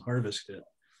else and harvest it.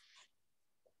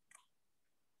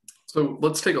 So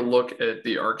let's take a look at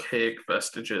the archaic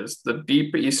vestiges, the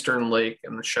deep eastern lake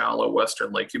and the shallow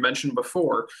western lake. You mentioned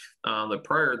before that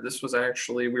prior, this was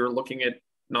actually, we were looking at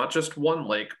not just one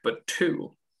lake, but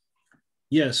two.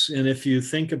 Yes, and if you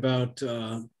think about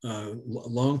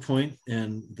Long Point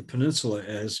and the peninsula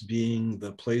as being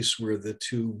the place where the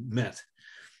two met,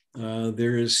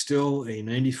 there is still a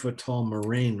 90-foot tall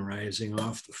moraine rising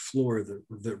off the floor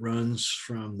that runs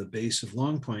from the base of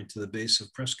Long Point to the base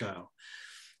of Presque Isle.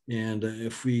 And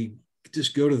if we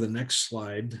just go to the next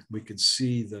slide, we could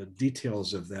see the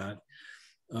details of that.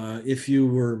 If you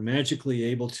were magically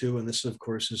able to, and this of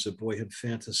course is a boyhood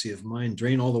fantasy of mine,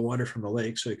 drain all the water from the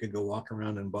lake so you could go walk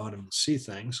around in bottom and see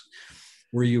things,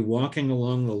 were you walking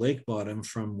along the lake bottom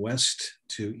from west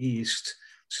to east,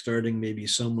 starting maybe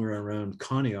somewhere around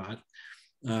Conneaut,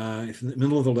 if in the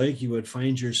middle of the lake, you would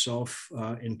find yourself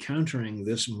encountering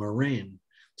this moraine,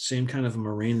 same kind of a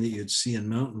moraine that you'd see in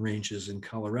mountain ranges in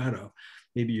Colorado.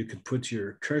 Maybe you could put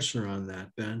your cursor on that,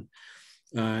 Ben.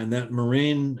 And that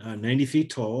moraine, 90 feet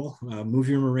tall, move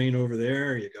your moraine over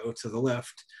there, you go to the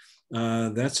left.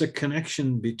 That's a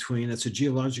connection between, it's a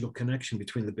geological connection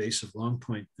between the base of Long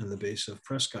Point and the base of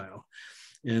Presque Isle.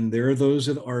 And there are those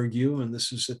that argue, and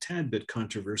this is a tad bit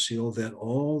controversial, that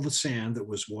all the sand that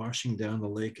was washing down the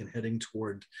lake and heading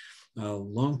toward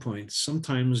Long Point,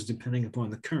 sometimes depending upon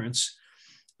the currents,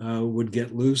 would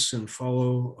get loose and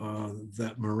follow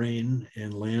that moraine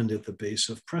and land at the base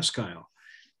of Presque Isle,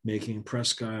 making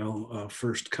Presque Isle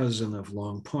first cousin of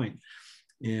Long Point.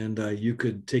 And you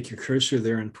could take your cursor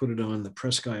there and put it on the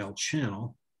Presque Isle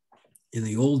Channel. In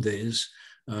the old days,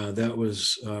 that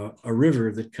was a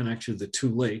river that connected the two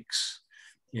lakes.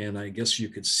 And I guess you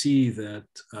could see that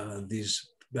these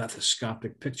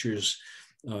bathyscopic pictures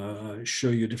show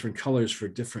you different colors for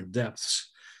different depths.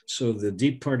 So the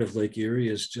deep part of Lake Erie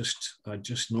is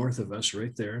just north of us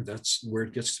right there. That's where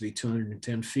it gets to be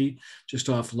 210 feet, just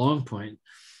off Long Point.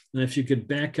 And if you could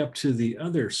back up to the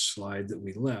other slide that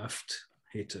we left,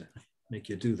 hate to make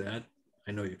you do that.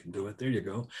 I know you can do it. There you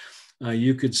go.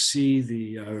 You could see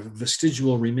the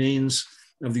vestigial remains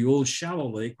of the old shallow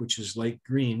lake, which is light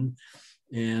green,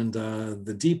 and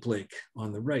the deep lake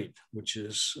on the right, which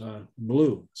is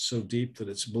blue, so deep that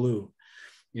it's blue.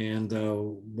 And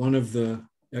one of the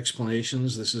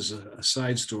explanations, this is a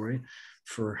side story,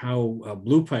 for how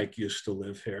blue pike used to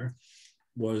live here,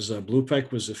 was blue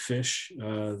pike was a fish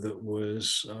that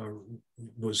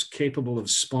was capable of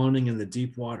spawning in the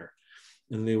deep water.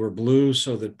 And they were blue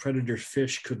so that predator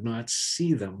fish could not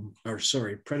see them, or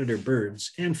sorry, predator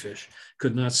birds and fish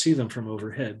could not see them from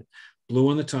overhead. Blue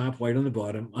on the top, white on the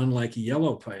bottom, unlike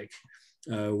yellow pike,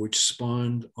 which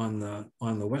spawned on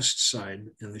the west side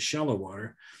in the shallow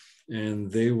water.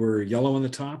 And they were yellow on the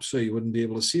top, so you wouldn't be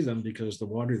able to see them because the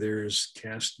water there is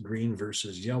cast green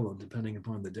versus yellow, depending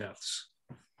upon the depths.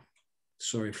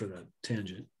 Sorry for that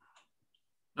tangent.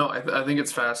 No, I think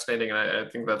it's fascinating, and I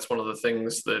think that's one of the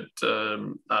things that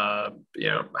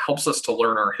helps us to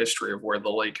learn our history of where the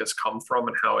lake has come from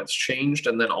and how it's changed,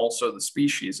 and then also the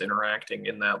species interacting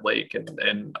in that lake.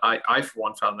 And I for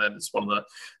one found that it's one of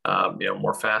the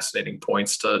more fascinating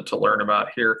points to learn about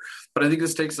here. But I think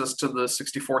this takes us to the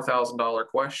 $64,000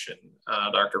 question,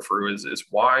 Dr. Frew, is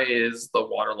why is the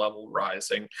water level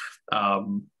rising?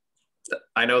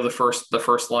 I know the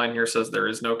first line here says there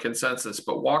is no consensus,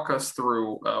 but walk us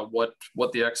through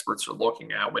what the experts are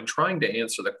looking at when trying to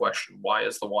answer the question, why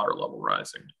is the water level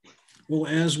rising? Well,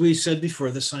 as we said before,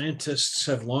 the scientists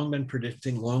have long been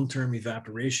predicting long-term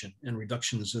evaporation and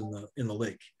reductions in the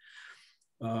lake.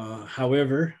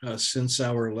 However, since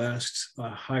our last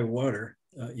high water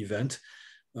event,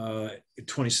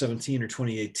 2017 or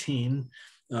 2018,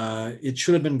 it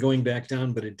should have been going back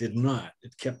down, but it did not.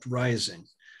 It kept rising.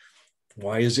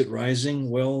 Why is it rising?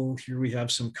 Well, here we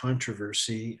have some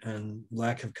controversy and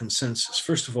lack of consensus.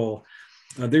 First of all,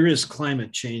 there is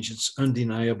climate change. It's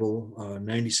undeniable.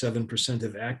 97%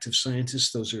 of active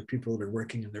scientists, those are people that are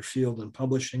working in their field and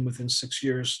publishing within 6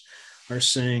 years, are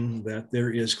saying that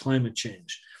there is climate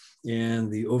change. And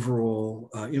the overall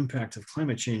impact of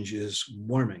climate change is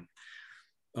warming.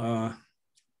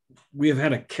 We have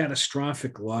had a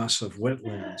catastrophic loss of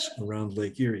wetlands around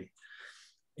Lake Erie.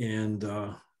 And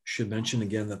should mention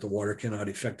again that the water cannot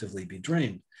effectively be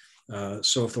drained.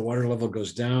 So if the water level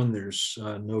goes down, there's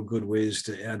no good ways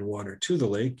to add water to the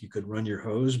lake. You could run your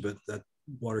hose, but that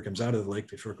water comes out of the lake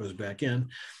before it goes back in.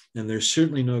 And there's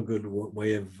certainly no good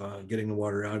way of getting the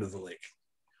water out of the lake.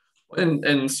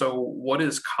 And so what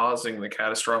is causing the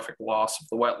catastrophic loss of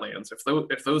the wetlands?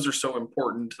 If those are so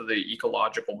important to the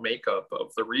ecological makeup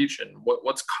of the region,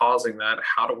 what's causing that?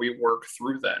 How do we work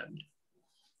through that?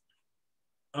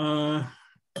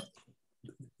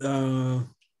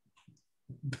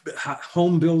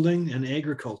 Home building and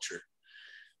agriculture,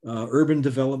 urban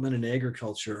development and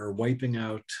agriculture are wiping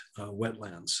out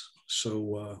wetlands.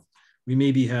 So we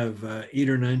maybe have 8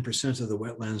 or 9% of the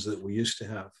wetlands that we used to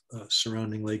have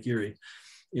surrounding Lake Erie.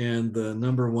 And the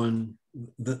number one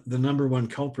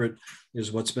culprit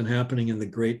is what's been happening in the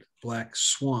Great Black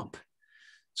Swamp.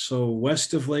 So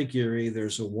west of Lake Erie,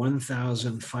 there's a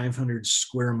 1,500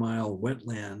 square mile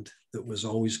wetland that was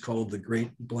always called the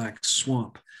Great Black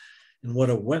Swamp. And what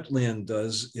a wetland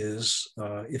does is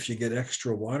if you get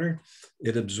extra water,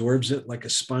 it absorbs it like a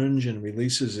sponge and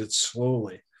releases it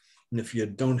slowly. And if you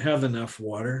don't have enough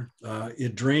water,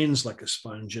 it drains like a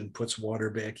sponge and puts water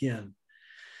back in.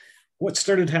 What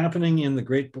started happening in the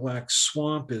Great Black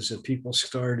Swamp is that people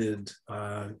started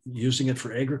using it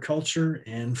for agriculture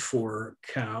and for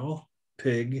cow,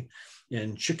 pig,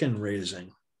 and chicken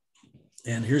raising.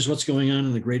 And here's what's going on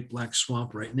in the Great Black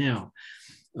Swamp right now.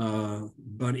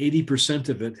 About 80%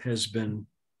 of it has been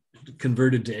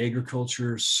converted to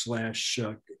agriculture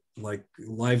 / like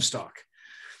livestock.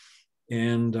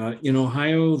 And in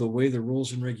Ohio, the way the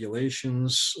rules and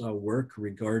regulations work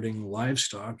regarding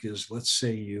livestock is, let's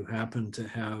say you happen to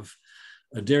have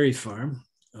a dairy farm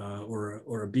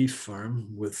or a beef farm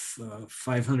with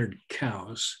 500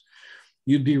 cows,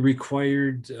 you'd be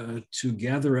required to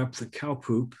gather up the cow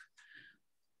poop,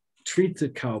 treat the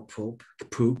cow poop,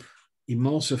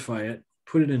 emulsify it,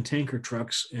 put it in tanker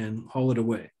trucks and haul it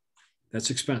away. That's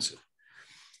expensive.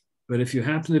 But if you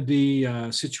happen to be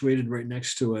situated right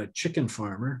next to a chicken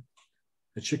farmer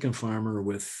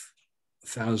with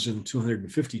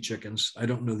 1,250 chickens, I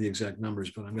don't know the exact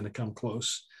numbers, but I'm going to come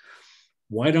close.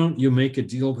 Why don't you make a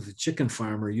deal with the chicken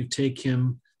farmer? You take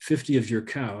him 50 of your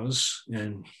cows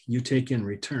and you take in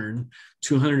return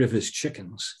 200 of his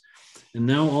chickens. And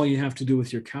now all you have to do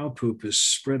with your cow poop is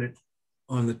spread it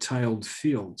on the tiled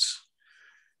fields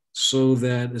so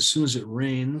that as soon as it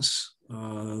rains,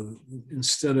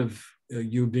 instead of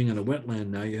you being in a wetland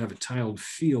now, you have a tiled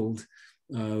field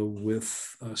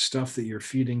with stuff that you're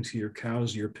feeding to your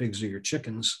cows, your pigs, or your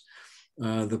chickens.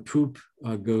 The poop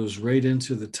goes right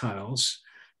into the tiles,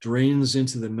 drains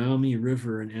into the Maumee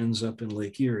River, and ends up in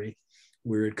Lake Erie,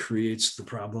 where it creates the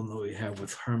problem that we have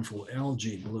with harmful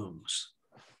algae blooms.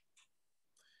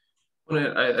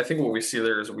 I think what we see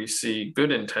there is we see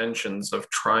good intentions of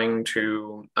trying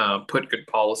to put good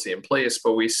policy in place,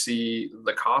 but we see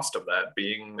the cost of that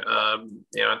being,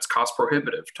 it's cost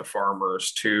prohibitive to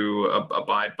farmers to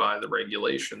abide by the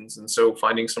regulations. And so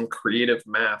finding some creative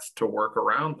math to work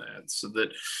around that so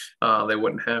that they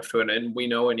wouldn't have to. And we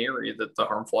know in Erie that the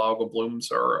harmful algal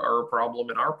blooms are a problem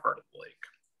in our part of the lake.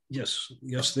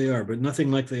 Yes, they are, but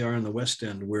nothing like they are in the West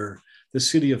End, where the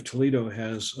city of Toledo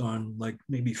has, on like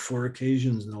maybe 4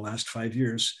 occasions in the last 5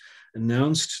 years,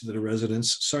 announced to the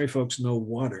residents, sorry, folks, no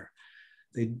water.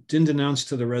 They didn't announce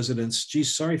to the residents,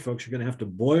 geez, sorry, folks, you're going to have to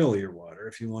boil your water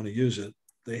if you want to use it.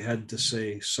 They had to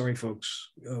say, sorry,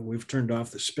 folks, we've turned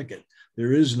off the spigot.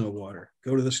 There is no water.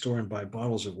 Go to the store and buy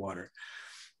bottles of water.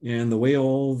 And the way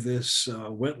all this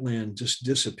wetland just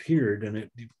disappeared, and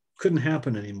it couldn't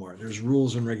happen anymore. There's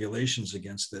rules and regulations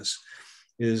against this.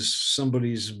 Is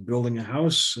somebody's building a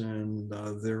house and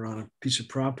they're on a piece of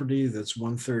property that's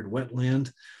 1/3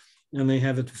 wetland and they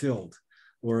have it filled.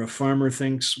 Or a farmer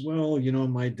thinks, well,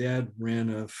 my dad ran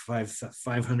a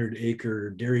 500-acre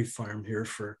dairy farm here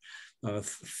for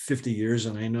 50 years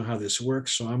and I know how this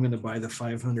works, so I'm going to buy the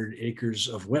 500 acres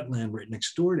of wetland right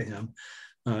next door to him,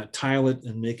 tile it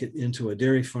and make it into a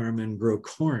dairy farm and grow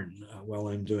corn while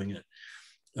I'm doing it.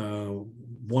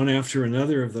 One after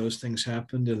another of those things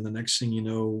happened, and the next thing you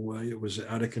know, it was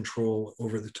out of control,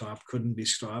 over the top, couldn't be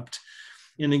stopped.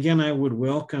 And again, I would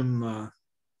welcome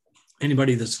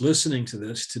anybody that's listening to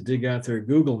this to dig out their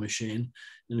Google machine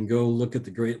and go look at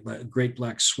the Great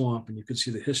Black Swamp, and you can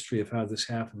see the history of how this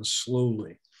happens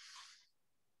slowly.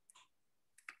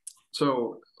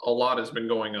 So a lot has been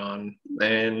going on,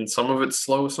 and some of it's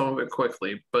slow, some of it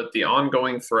quickly, but the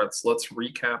ongoing threats, let's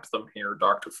recap them here,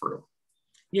 Dr. Frew.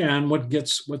 Yeah, and what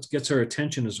gets our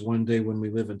attention is one day when we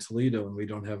live in Toledo and we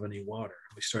don't have any water.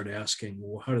 We start asking,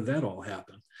 well, how did that all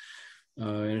happen?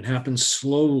 And it happens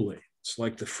slowly. It's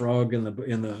like the frog in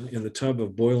the tub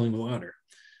of boiling water.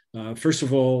 First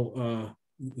of all,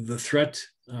 the threat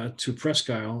to Presque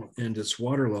Isle and its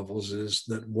water levels is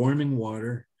that warming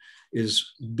water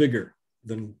is bigger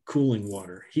than cooling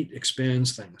water. Heat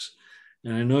expands things.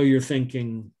 And I know you're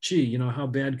thinking, gee, how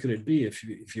bad could it be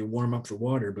if you warm up the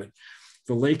water? But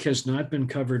the lake has not been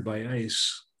covered by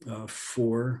ice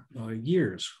for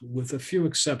years, with a few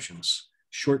exceptions,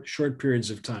 short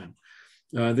periods of time.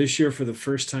 This year, for the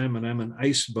first time, and I'm an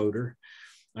ice boater,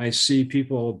 I see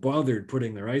people bothered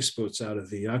putting their ice boats out of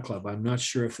the yacht club. I'm not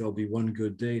sure if there'll be one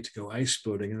good day to go ice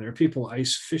boating, and there are people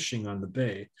ice fishing on the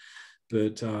bay.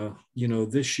 But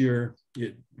this year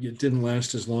it didn't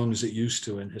last as long as it used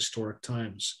to in historic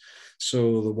times.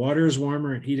 So the water is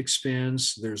warmer and heat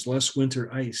expands. There's less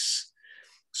winter ice.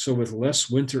 So with less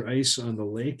winter ice on the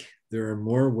lake, there are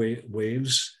more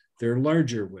waves, they're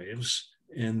larger waves,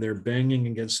 and they're banging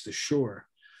against the shore.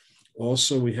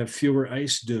 Also, we have fewer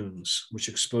ice dunes, which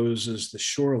exposes the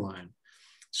shoreline.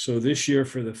 So this year,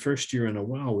 for the first year in a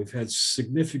while, we've had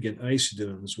significant ice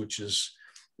dunes, which is,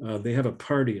 they have a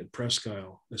party at Presque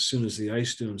Isle as soon as the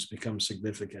ice dunes become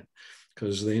significant,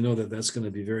 because they know that that's going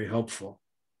to be very helpful.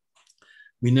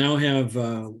 We now have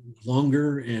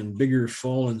longer and bigger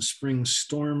fall and spring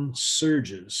storm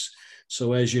surges.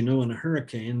 So as you know, in a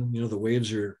hurricane, the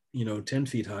waves are, 10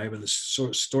 feet high, but the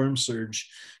storm surge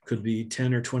could be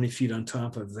 10 or 20 feet on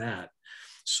top of that.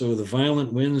 So the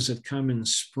violent winds that come in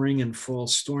spring and fall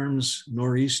storms,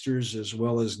 nor'easters as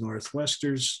well as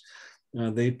northwesters,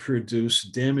 they produce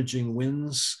damaging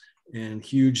winds and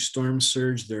huge storm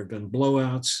surge. There have been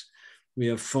blowouts. We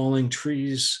have falling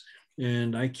trees.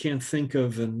 And I can't think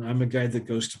of, and I'm a guy that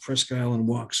goes to Presque Isle and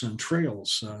walks on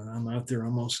trails. I'm out there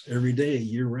almost every day,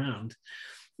 year round.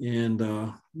 And,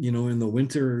 in the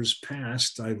winters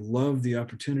past, I love the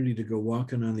opportunity to go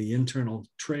walking on the internal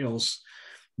trails.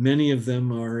 Many of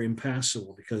them are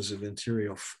impassable because of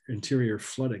interior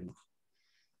flooding.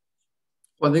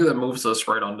 Well, I think that moves us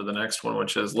right on to the next one,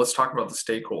 which is let's talk about the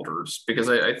stakeholders, because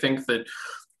I think that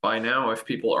by now, if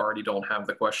people already don't have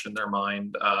the question in their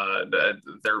mind,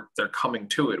 they're coming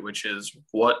to it, which is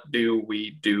what do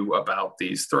we do about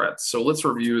these threats? So let's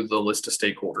review the list of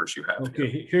stakeholders you have here.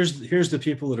 Okay, here's the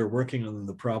people that are working on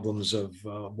the problems of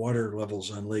water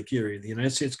levels on Lake Erie. The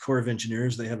United States Corps of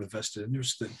Engineers, they have a vested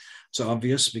interest. It's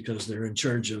obvious because they're in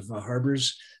charge of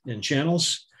harbors and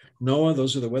channels. NOAA,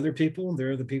 those are the weather people.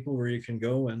 They're the people where you can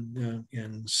go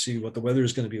and see what the weather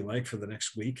is going to be like for the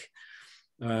next week.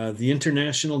 The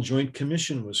International Joint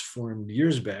Commission was formed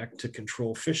years back to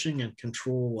control fishing and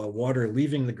control water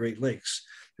leaving the Great Lakes.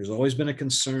 There's always been a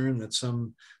concern that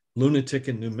some lunatic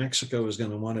in New Mexico is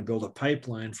going to want to build a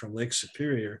pipeline from Lake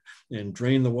Superior and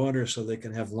drain the water so they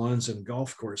can have lawns and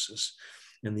golf courses.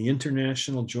 And the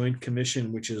International Joint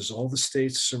Commission, which is all the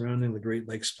states surrounding the Great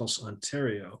Lakes plus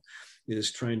Ontario,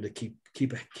 is trying to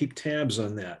keep tabs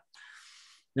on that.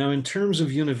 Now, in terms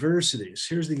of universities,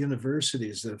 here's the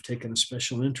universities that have taken a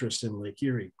special interest in Lake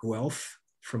Erie. Guelph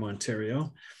from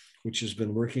Ontario, which has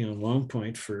been working on Long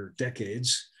Point for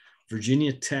decades.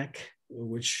 Virginia Tech,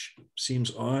 which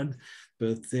seems odd,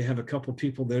 but they have a couple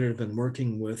people that have been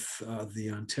working with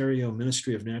the Ontario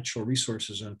Ministry of Natural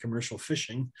Resources on commercial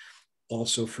fishing,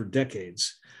 also for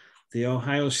decades. The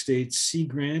Ohio State Sea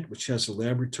Grant, which has a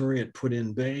laboratory at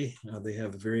Put-in Bay, they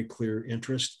have a very clear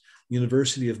interest.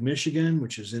 University of Michigan,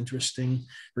 which is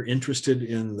interested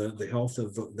in the health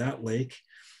of that lake.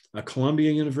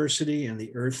 Columbia University and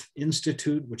the Earth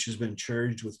Institute, which has been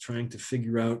charged with trying to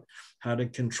figure out how to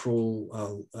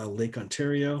control Lake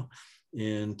Ontario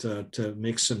and to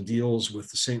make some deals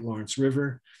with the St. Lawrence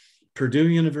River. Purdue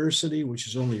University, which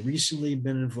has only recently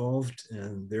been involved,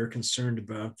 and they're concerned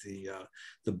about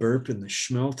the burp in the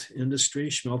smelt industry.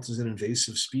 Smelt is an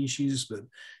invasive species, but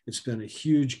it's been a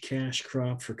huge cash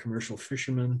crop for commercial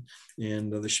fishermen,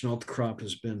 and the smelt crop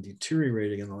has been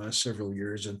deteriorating in the last several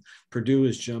years, and Purdue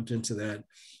has jumped into that.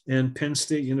 And Penn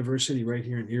State University right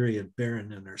here in Erie at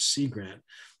Barron and our Sea Grant.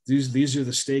 These are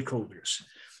the stakeholders.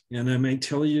 And I may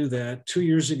tell you that 2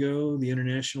 years ago, the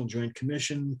International Joint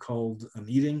Commission called a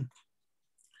meeting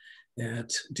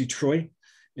at Detroit,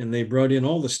 and they brought in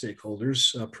all the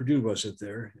stakeholders. Purdue wasn't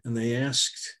there, and they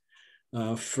asked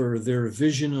for their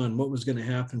vision on what was going to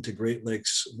happen to Great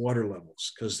Lakes water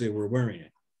levels because they were worrying.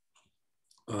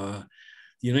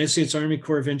 The United States Army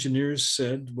Corps of Engineers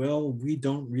said, well, we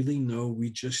don't really know.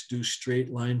 We just do straight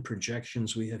line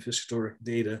projections. We have historic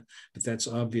data, but that's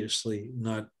obviously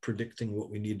not predicting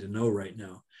what we need to know right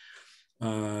now.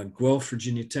 Guelph,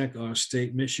 Virginia Tech, Ohio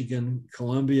State, Michigan,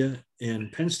 Columbia,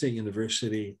 and Penn State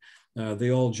University,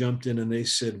 they all jumped in and they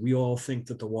said, we all think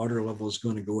that the water level is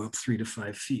going to go up 3 to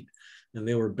 5 feet. And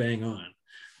they were bang on.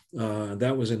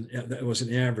 That was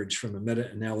an average from a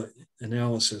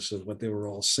meta-analysis of what they were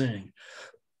all saying.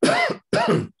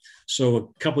 So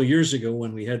a couple of years ago,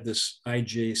 when we had this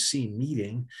IJC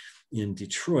meeting in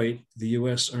Detroit, the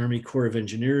U.S. Army Corps of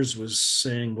Engineers was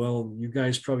saying, well, you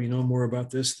guys probably know more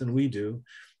about this than we do.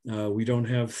 We don't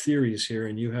have theories here,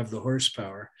 and you have the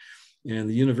horsepower. And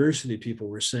the university people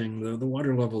were saying the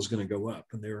water level is going to go up,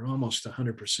 and they were almost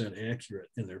 100% accurate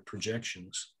in their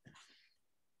projections.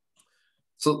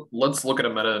 So let's look at a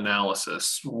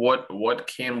meta-analysis. What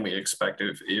can we expect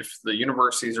if the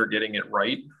universities are getting it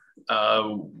right?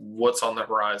 What's on the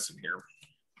horizon here?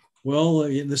 Well,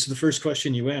 this is the first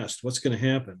question you asked. What's going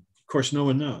to happen? Of course, no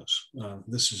one knows.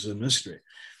 This is a mystery.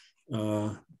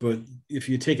 But if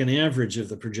you take an average of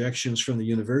the projections from the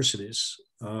universities,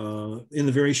 in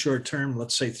the very short term,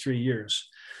 let's say 3 years,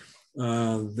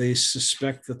 they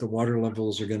suspect that the water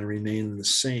levels are going to remain the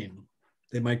same.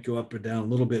 They might go up or down a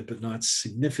little bit, but not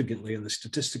significantly in the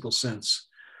statistical sense.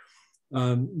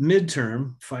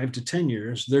 Midterm, 5 to 10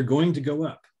 years, they're going to go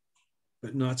up,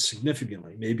 but not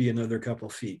significantly, maybe another couple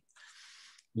feet.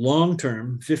 Long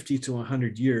term, 50 to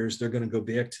 100 years, they're going to go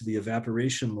back to the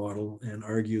evaporation model and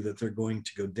argue that they're going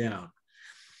to go down.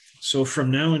 So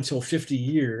from now until 50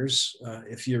 years,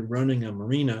 if you're running a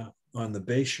marina on the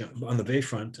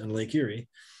bayfront on Lake Erie,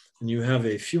 and you have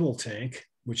a fuel tank,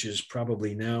 which is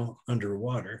probably now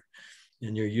underwater,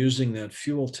 and you're using that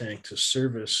fuel tank to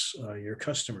service your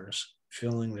customers,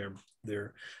 filling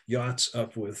their yachts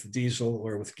up with diesel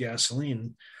or with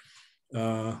gasoline,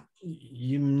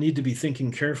 you need to be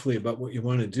thinking carefully about what you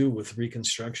want to do with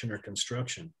reconstruction or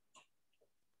construction.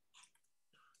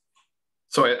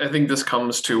 So I think this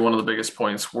comes to one of the biggest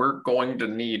points. We're going to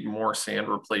need more sand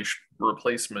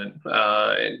replacement,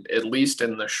 at least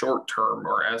in the short term,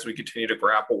 or as we continue to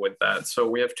grapple with that. So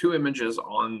we have 2 images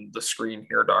on the screen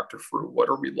here, Dr. Fruit. What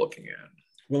are we looking at?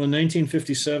 Well, in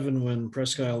 1957, when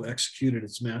Presque Isle executed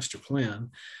its master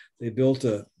plan, They built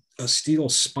a steel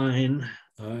spine,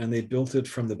 and they built it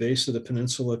from the base of the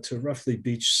peninsula to roughly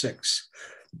beach 6.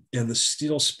 And the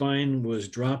steel spine was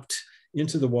dropped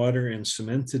into the water and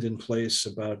cemented in place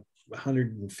about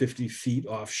 150 feet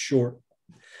offshore.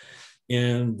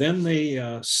 And then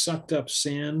they sucked up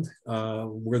sand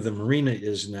where the marina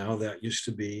is now. That used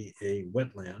to be a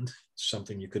wetland,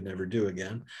 something you could never do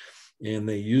again. And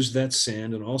they used that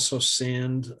sand and also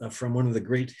sand from one of the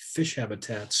great fish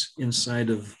habitats inside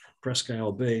of Presque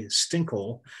Isle Bay,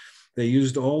 Stinkhole. They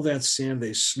used all that sand,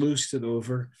 they sluiced it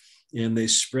over, and they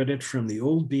spread it from the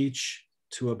old beach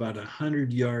to about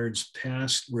 100 yards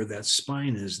past where that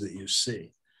spine is that you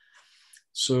see.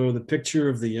 So the picture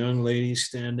of the young lady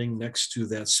standing next to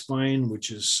that spine,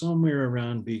 which is somewhere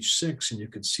around beach 6, and you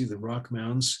can see the rock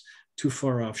mounds too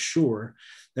far offshore,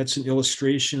 that's an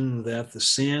illustration that the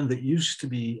sand that used to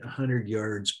be 100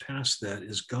 yards past that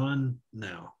is gone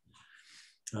now.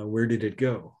 Where did it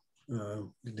go?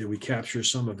 Did we capture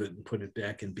some of it and put it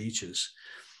back in beaches?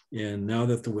 And now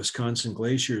that the Wisconsin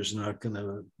Glacier is not going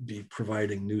to be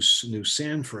providing new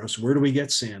sand for us, where do we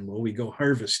get sand? Well, we go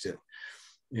harvest it.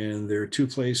 And there are 2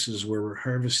 places where we're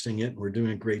harvesting it. And we're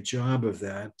doing a great job of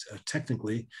that.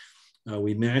 Technically,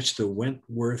 we match the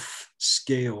Wentworth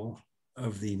scale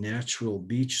of the natural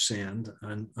beach sand,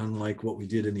 unlike what we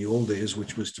did in the old days,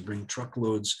 which was to bring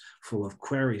truckloads full of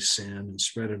quarry sand and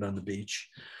spread it on the beach.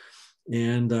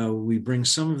 And we bring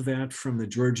some of that from the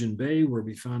Georgian Bay, where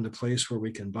we found a place where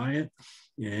we can buy it.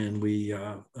 And we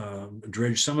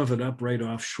dredge some of it up right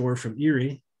offshore from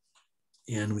Erie.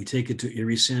 And we take it to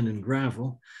Erie Sand and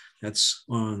Gravel. That's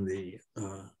on the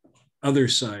other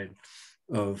side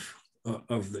of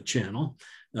the channel,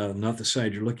 not the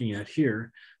side you're looking at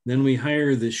here. Then we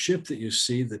hire the ship that you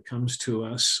see that comes to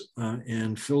us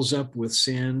and fills up with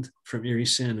sand from Erie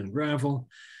Sand and Gravel,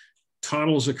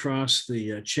 toddles across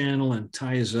the channel and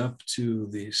ties up to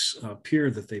this pier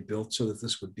that they built so that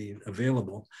this would be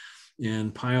available,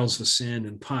 and piles the sand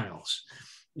in piles.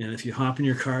 And if you hop in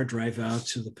your car, drive out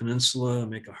to the peninsula,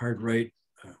 make a hard right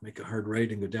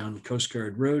and go down the Coast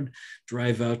Guard Road,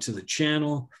 drive out to the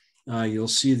channel, you'll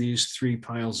see these 3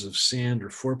 piles of sand or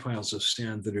 4 piles of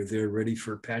sand that are there ready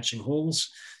for patching holes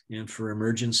and for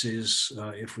emergencies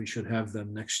if we should have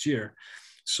them next year.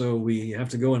 So we have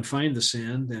to go and find the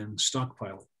sand and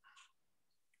stockpile it.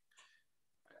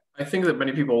 I think that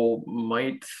many people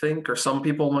might think, or some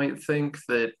people might think,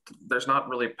 that there's not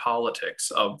really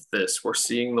politics of this. We're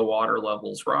seeing the water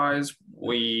levels rise.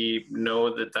 We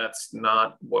know that that's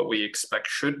not what we expect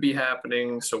should be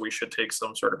happening, so we should take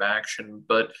some sort of action.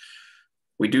 But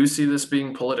we do see this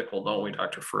being political, don't we,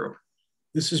 Dr. Frew?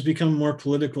 This has become more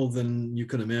political than you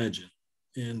can imagine.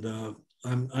 And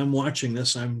I'm watching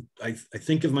this. I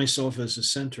think of myself as a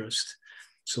centrist,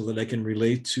 so that I can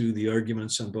relate to the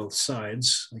arguments on both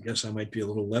sides. I guess I might be a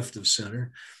little left of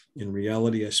center. In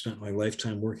reality, I spent my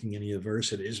lifetime working in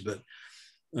universities, but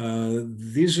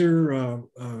these are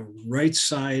right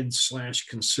side /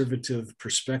 conservative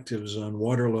perspectives on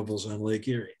water levels on Lake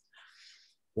Erie.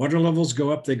 Water levels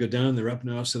go up, they go down, they're up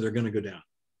now, so they're going to go down.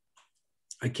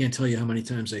 I can't tell you how many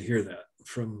times I hear that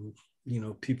from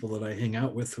people that I hang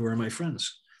out with who are my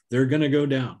friends. They're going to go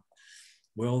down.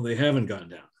 Well, they haven't gone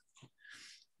down.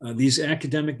 These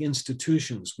academic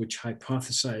institutions which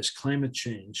hypothesize climate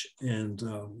change and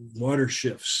water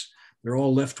shifts, they're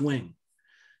all left-wing.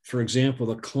 For example,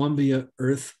 the Columbia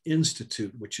Earth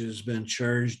Institute, which has been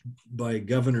charged by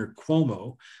Governor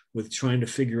Cuomo with trying to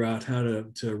figure out how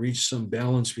to reach some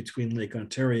balance between Lake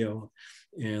Ontario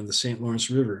and the St. Lawrence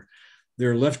River.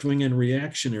 They're left-wing and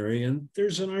reactionary, and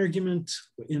there's an argument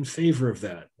in favor of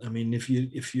that. I mean, if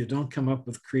you don't come up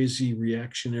with crazy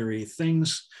reactionary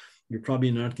things, you're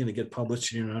probably not going to get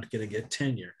published and you're not going to get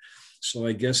tenure. So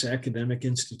I guess academic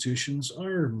institutions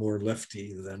are more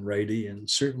lefty than righty, and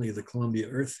certainly the Columbia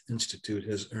Earth Institute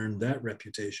has earned that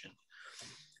reputation.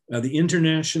 The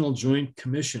International Joint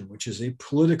Commission, which is a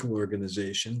political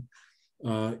organization,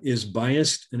 is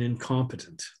biased and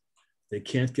incompetent. They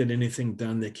can't get anything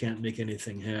done. They can't make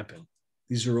anything happen.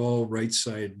 These are all right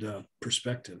side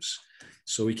perspectives.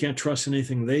 So we can't trust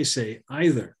anything they say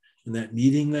either. In that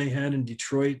meeting they had in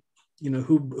Detroit,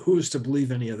 who is to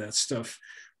believe any of that stuff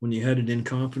when you had an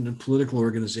incompetent political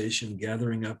organization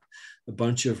gathering up a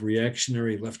bunch of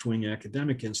reactionary left-wing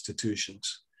academic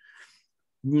institutions?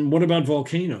 What about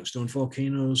volcanoes? Don't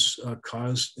volcanoes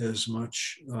cause as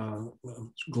much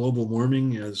global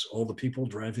warming as all the people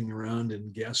driving around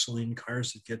in gasoline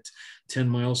cars that get 10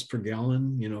 miles per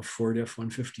gallon, Ford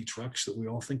F-150 trucks that we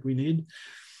all think we need?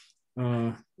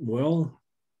 Well,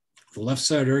 The left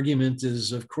side argument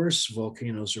is, of course,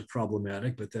 volcanoes are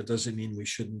problematic, but that doesn't mean we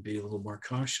shouldn't be a little more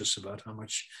cautious about how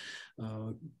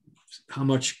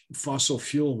much fossil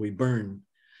fuel we burn.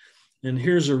 And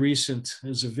here's a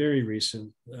very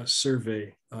recent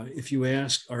survey. If you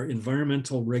ask, are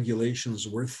environmental regulations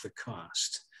worth the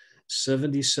cost?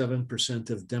 77%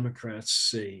 of Democrats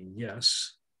say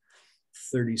yes.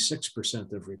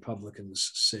 36% of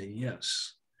Republicans say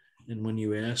yes. And when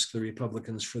you ask the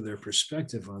Republicans for their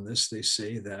perspective on this, they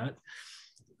say that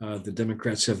the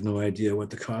Democrats have no idea what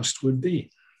the cost would be.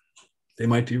 They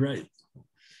might be right.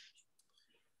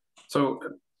 So,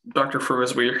 Dr. Frew,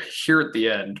 as we're here at the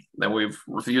end, and we've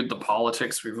reviewed the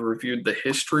politics, we've reviewed the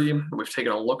history, we've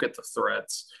taken a look at the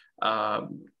threats.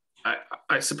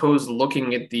 I suppose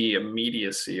looking at the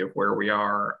immediacy of where we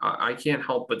are, I can't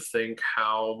help but think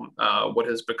how what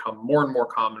has become more and more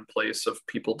commonplace of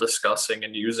people discussing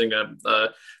and using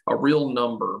a real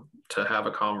number to have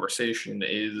a conversation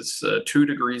is 2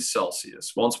 degrees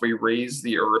Celsius. Once we raise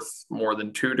the Earth more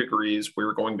than 2 degrees,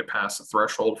 we're going to pass a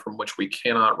threshold from which we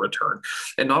cannot return.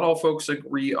 And not all folks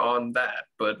agree on that,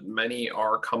 but many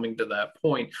are coming to that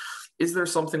point. Is there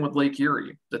something with Lake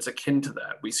Erie that's akin to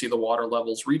that? We see the water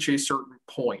levels reach a certain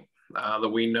point that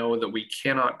we know that we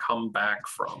cannot come back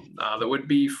from, that would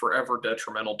be forever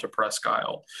detrimental to Presque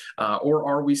Isle? Or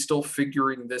are we still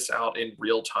figuring this out in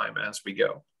real time as we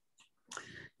go?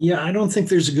 Yeah, I don't think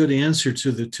there's a good answer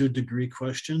to the 2-degree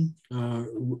question.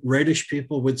 Rightish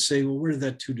people would say, well, where did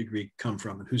that 2-degree come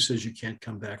from? And who says you can't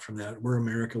come back from that? We're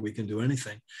America, we can do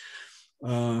anything.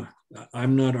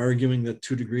 I'm not arguing that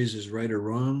 2 degrees is right or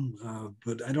wrong,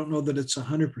 but I don't know that it's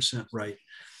 100% right.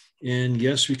 And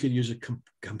yes, we could use a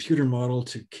computer model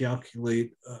to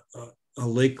calculate a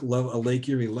Lake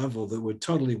Erie level that would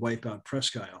totally wipe out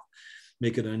Presque Isle,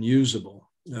 make it unusable.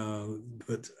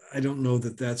 But I don't know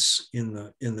that that's in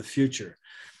the future.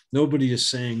 Nobody is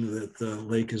saying that the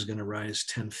lake is going to rise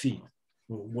 10 feet.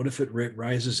 Well, what if it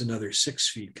rises another 6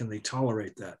 feet? Can they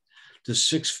tolerate that? Does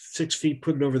six feet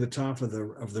put it over the top of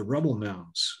the rubble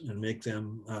mounds and make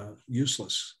them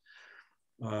useless?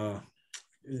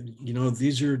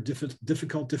 These are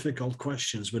difficult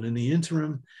questions. But in the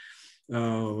interim,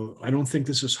 I don't think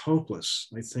this is hopeless.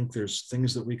 I think there's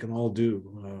things that we can all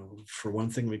do. For one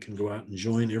thing, we can go out and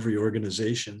join every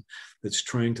organization that's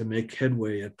trying to make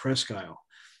headway at Presque Isle.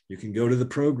 You can go to the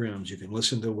programs. You can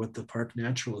listen to what the park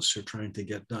naturalists are trying to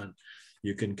get done.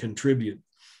 You can contribute.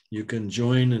 You can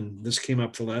join, and this came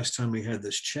up the last time we had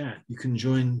this chat, you can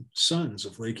join Sons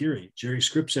of Lake Erie, Jerry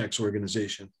Skripczak's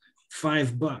organization,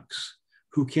 $5.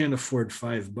 Who can't afford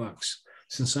 $5?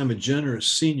 Since I'm a generous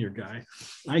senior guy,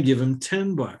 I give him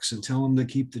 $10 and tell him to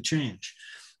keep the change.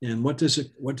 And what does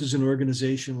an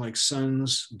organization like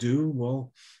Sons do?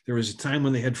 Well, there was a time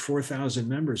when they had 4,000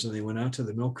 members and they went out to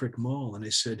the Mill Creek Mall and they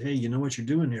said, hey, you know what you're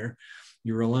doing here?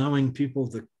 You're allowing people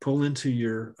to pull into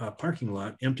your parking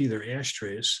lot, empty their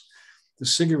ashtrays. The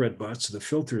cigarette butts, the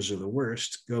filters are the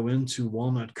worst, go into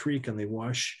Walnut Creek and they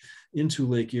wash into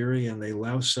Lake Erie and they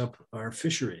louse up our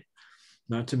fishery,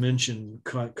 not to mention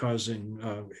causing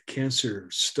cancer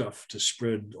stuff to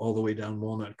spread all the way down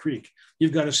Walnut Creek.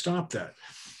 You've got to stop that.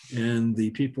 And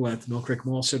the people at the Mill Creek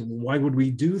Mall said, well, why would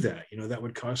we do that? That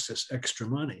would cost us extra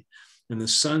money. And the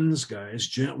Sons guys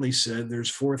gently said, there's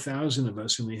 4,000 of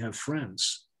us and we have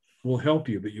friends. We'll help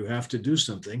you, but you have to do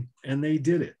something. And they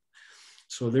did it.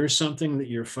 So there's something that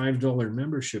your $5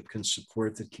 membership can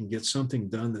support that can get something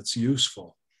done that's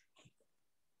useful.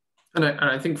 And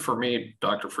I think for me,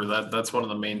 Dr. Frew, that's one of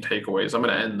the main takeaways. I'm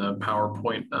going to end the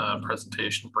PowerPoint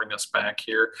presentation, bring us back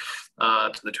here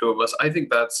to the two of us. I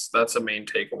think that's a main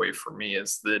takeaway for me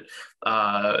is that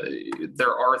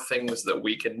there are things that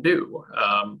we can do.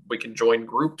 We can join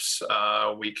groups.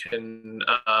 We can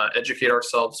educate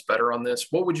ourselves better on this.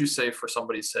 What would you say for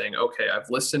somebody saying, okay, I've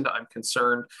listened, I'm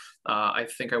concerned, I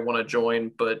think I want to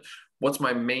join, but what's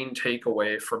my main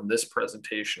takeaway from this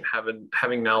presentation,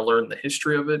 having now learned the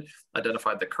history of it,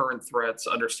 identified the current threats,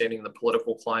 understanding the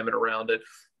political climate around it?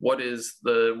 What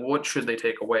should they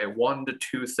take away? 1 to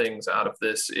 2 things out of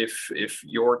this if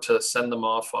you're to send them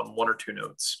off on 1 or 2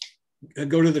 notes.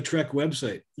 Go to the Trek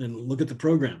website and look at the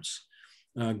programs.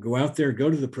 Go out there,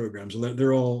 go to the programs.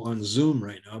 They're all on Zoom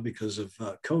right now because of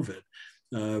COVID,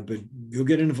 but go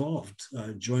get involved.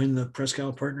 Join the Presque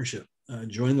Isle Partnership.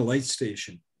 Join the Light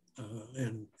Station.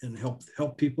 And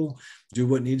help people do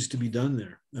what needs to be done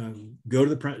there. Go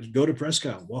to Presque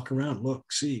Isle, walk around,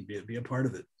 look, see, be a part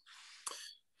of it.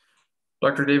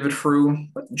 Dr. David Frew,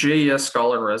 JES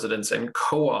Scholar in Residence and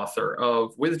co-author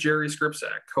of, with Jerry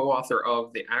Scripsack, co-author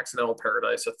of The Accidental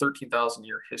Paradise, a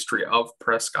 13,000-year history of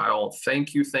Presque Isle.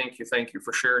 Thank you, thank you, thank you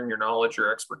for sharing your knowledge,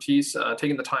 your expertise,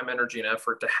 taking the time, energy, and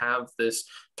effort to have this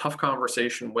tough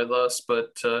conversation with us,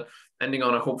 but ending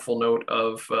on a hopeful note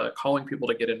of calling people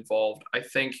to get involved. I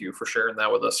thank you for sharing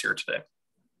that with us here today.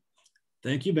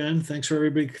 Thank you, Ben. Thanks for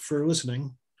everybody for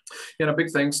listening. And a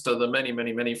big thanks to the many,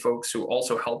 many, many folks who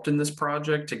also helped in this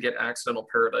project to get Accidental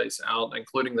Paradise out,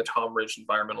 including the Tom Ridge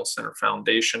Environmental Center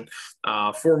Foundation.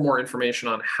 For more information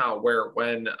on how, where,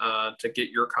 when to get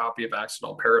your copy of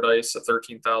Accidental Paradise, a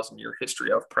 13,000-year history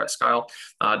of Presque Isle,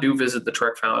 do visit the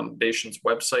Trek Foundation's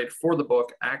website for the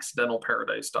book,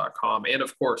 accidentalparadise.com. And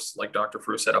of course, like Dr.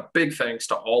 Frew said, a big thanks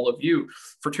to all of you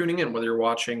for tuning in, whether you're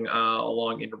watching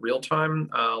along in real time,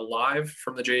 live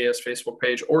from the JES Facebook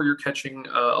page, or you're catching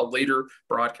a later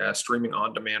broadcast streaming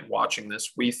on demand watching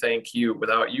this. We thank you.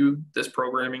 Without you, this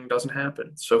programming doesn't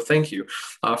happen. So thank you.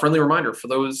 Friendly reminder for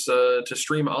those to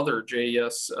stream other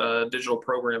JES digital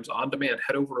programs on demand,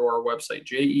 head over to our website,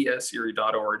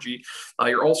 jeserie.org.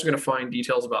 You're also going to find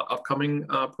details about upcoming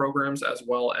programs, as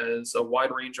well as a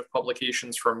wide range of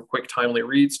publications from quick, timely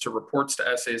reads to reports to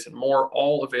essays and more,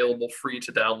 all available free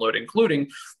to download, including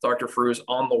Dr. Frew's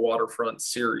On the Waterfront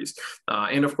series.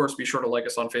 And of course, be sure to like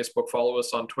us on Facebook, follow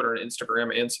us on Twitter and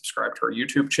Instagram, and subscribe to our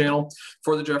YouTube channel.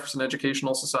 For the Jefferson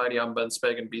Educational Society, I'm Ben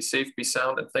Spegg, and be safe, be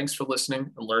sound, and thanks for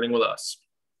listening and learning with us.